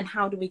and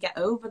how do we get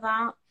over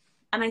that.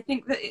 And I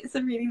think that it's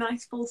a really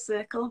nice full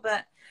circle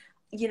that,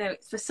 you know,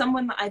 for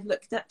someone that I've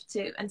looked up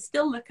to and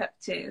still look up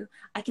to,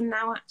 I can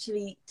now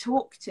actually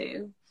talk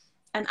to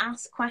and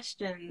ask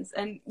questions.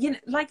 And, you know,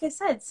 like I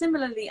said,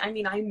 similarly, I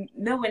mean, I'm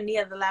nowhere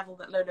near the level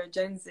that Lolo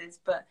Jones is,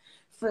 but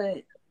for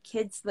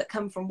kids that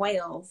come from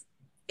Wales,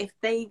 if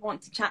they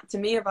want to chat to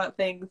me about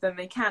things, then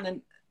they can.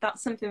 And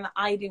that's something that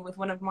I do with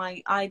one of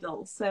my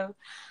idols. So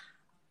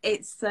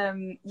it's,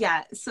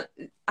 yeah, so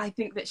I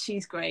think that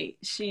she's great.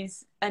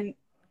 And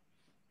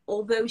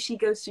although she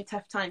goes through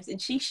tough times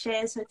and she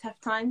shares her tough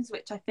times,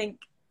 which I think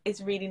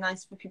is really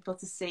nice for people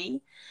to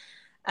see.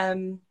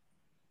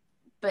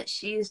 But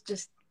she is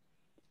just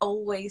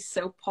always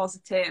so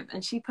positive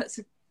and she puts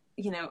a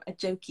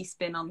jokey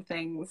spin on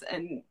things.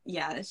 And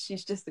yeah,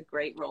 she's just a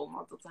great role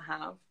model to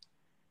have.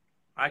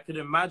 I can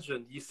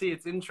imagine. You see,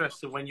 it's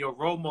interesting when your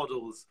role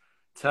models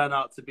turn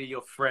out to be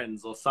your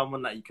friends or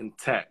someone that you can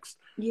text.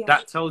 Yeah.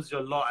 That tells you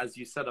a lot, as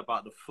you said,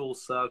 about the full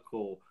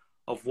circle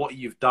of what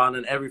you've done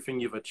and everything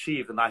you've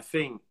achieved. And I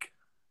think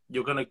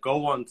you're going to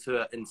go on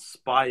to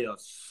inspire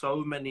so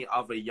many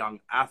other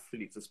young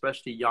athletes,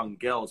 especially young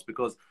girls,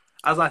 because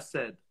as I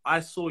said, I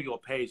saw your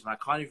page and I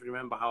can't even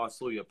remember how I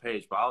saw your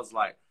page, but I was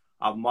like,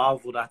 I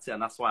marveled at it.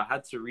 And that's why I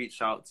had to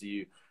reach out to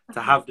you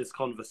to have this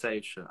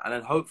conversation. And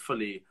then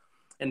hopefully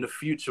in the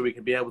future, we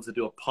can be able to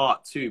do a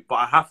part 2. But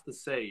I have to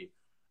say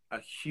a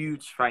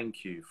huge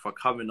thank you for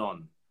coming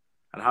on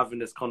and having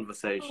this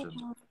conversation.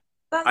 Oh,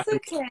 that's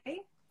okay.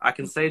 I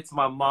can say to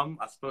my mum,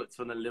 I spoke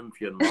to an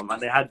Olympian mum, and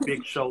they had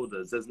big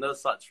shoulders. There's no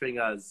such thing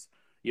as,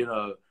 you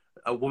know,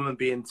 a woman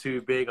being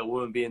too big, a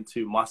woman being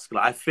too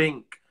muscular. I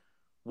think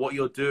what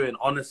you're doing.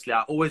 Honestly,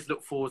 I always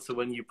look forward to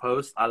when you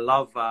post. I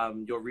love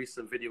your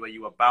recent video where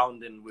you were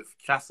bounding with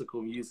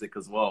classical music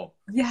as well.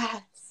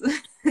 Yes.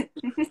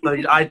 So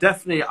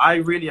I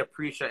really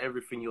appreciate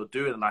everything you're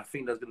doing. And I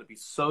think there's going to be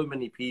so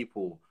many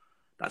people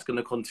that's going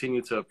to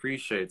continue to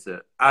appreciate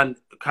it. And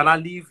can I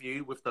leave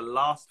you with the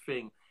last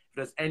thing? If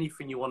there's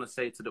anything you want to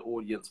say to the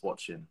audience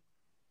watching.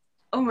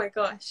 Oh my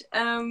gosh.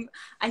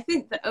 I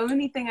think the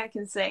only thing I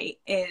can say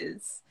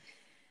is,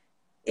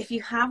 if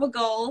you have a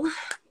goal,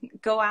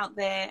 go out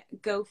there,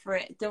 go for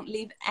it. Don't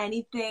leave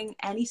any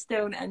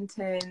stone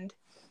unturned,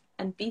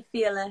 and be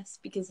fearless,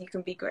 because you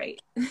can be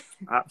great.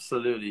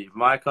 Absolutely.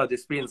 Micah,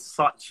 it's been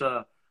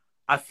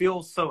I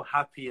feel so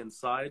happy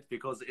inside,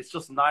 because it's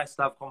just nice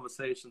to have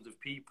conversations with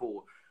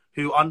people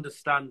who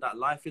understand that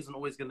life isn't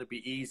always going to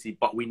be easy,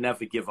 but we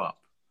never give up.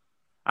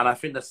 And I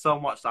think there's so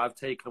much that I've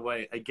taken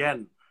away.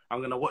 Again, I'm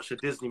going to watch a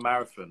Disney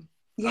marathon.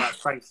 Yeah. That's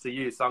thanks to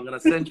you. So I'm going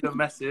to send you a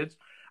message,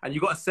 and you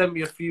got to send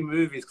me a few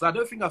movies, because I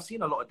don't think I've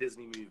seen a lot of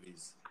Disney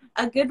movies.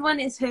 A good one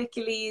is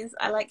Hercules.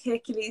 I like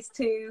Hercules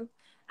too.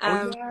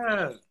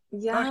 Yeah.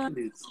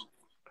 Hercules.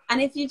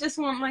 And if you just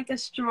want like a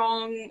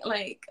strong,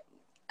 like,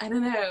 I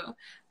don't know,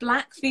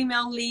 black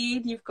female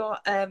lead, you've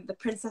got The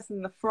Princess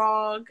and the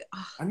Frog.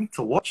 Oh. I need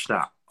to watch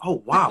that.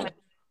 Oh, wow.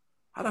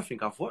 I don't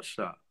think I've watched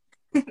that.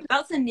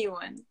 That's a new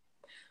one.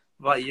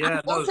 But yeah.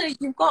 And also,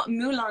 you've got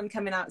Mulan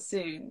coming out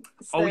soon.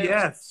 So oh,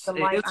 yes.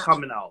 It is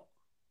coming out.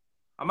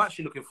 I'm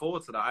actually looking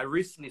forward to that. I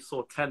recently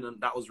saw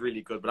Tenet. That was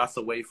really good, but that's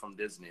away from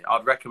Disney.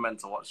 I'd recommend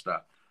to watch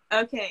that.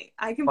 Okay,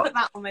 I can put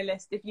that on my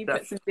list if you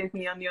put some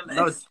Disney on your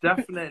list. No,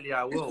 definitely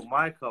I will.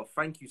 Micah,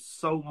 thank you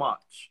so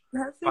much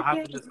for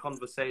having this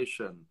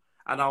conversation.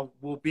 And I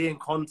will be in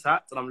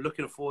contact, and I'm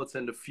looking forward to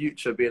in the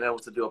future being able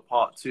to do a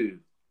part 2.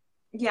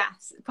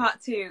 Yes,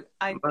 part 2.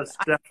 Most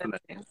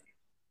definitely.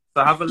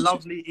 So have a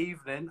lovely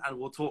evening, and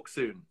we'll talk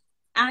soon.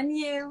 And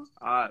you.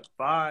 All right,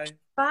 bye.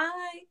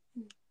 Bye.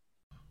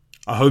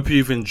 I hope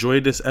you've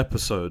enjoyed this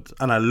episode,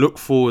 and I look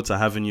forward to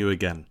having you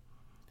again.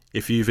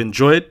 If you've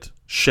enjoyed,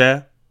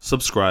 share,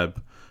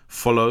 subscribe,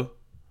 follow,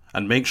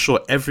 and make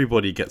sure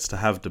everybody gets to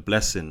have the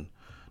blessing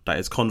that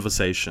is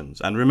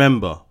conversations. And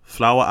remember,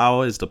 Flower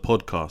Hour is the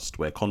podcast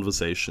where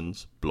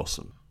conversations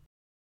blossom.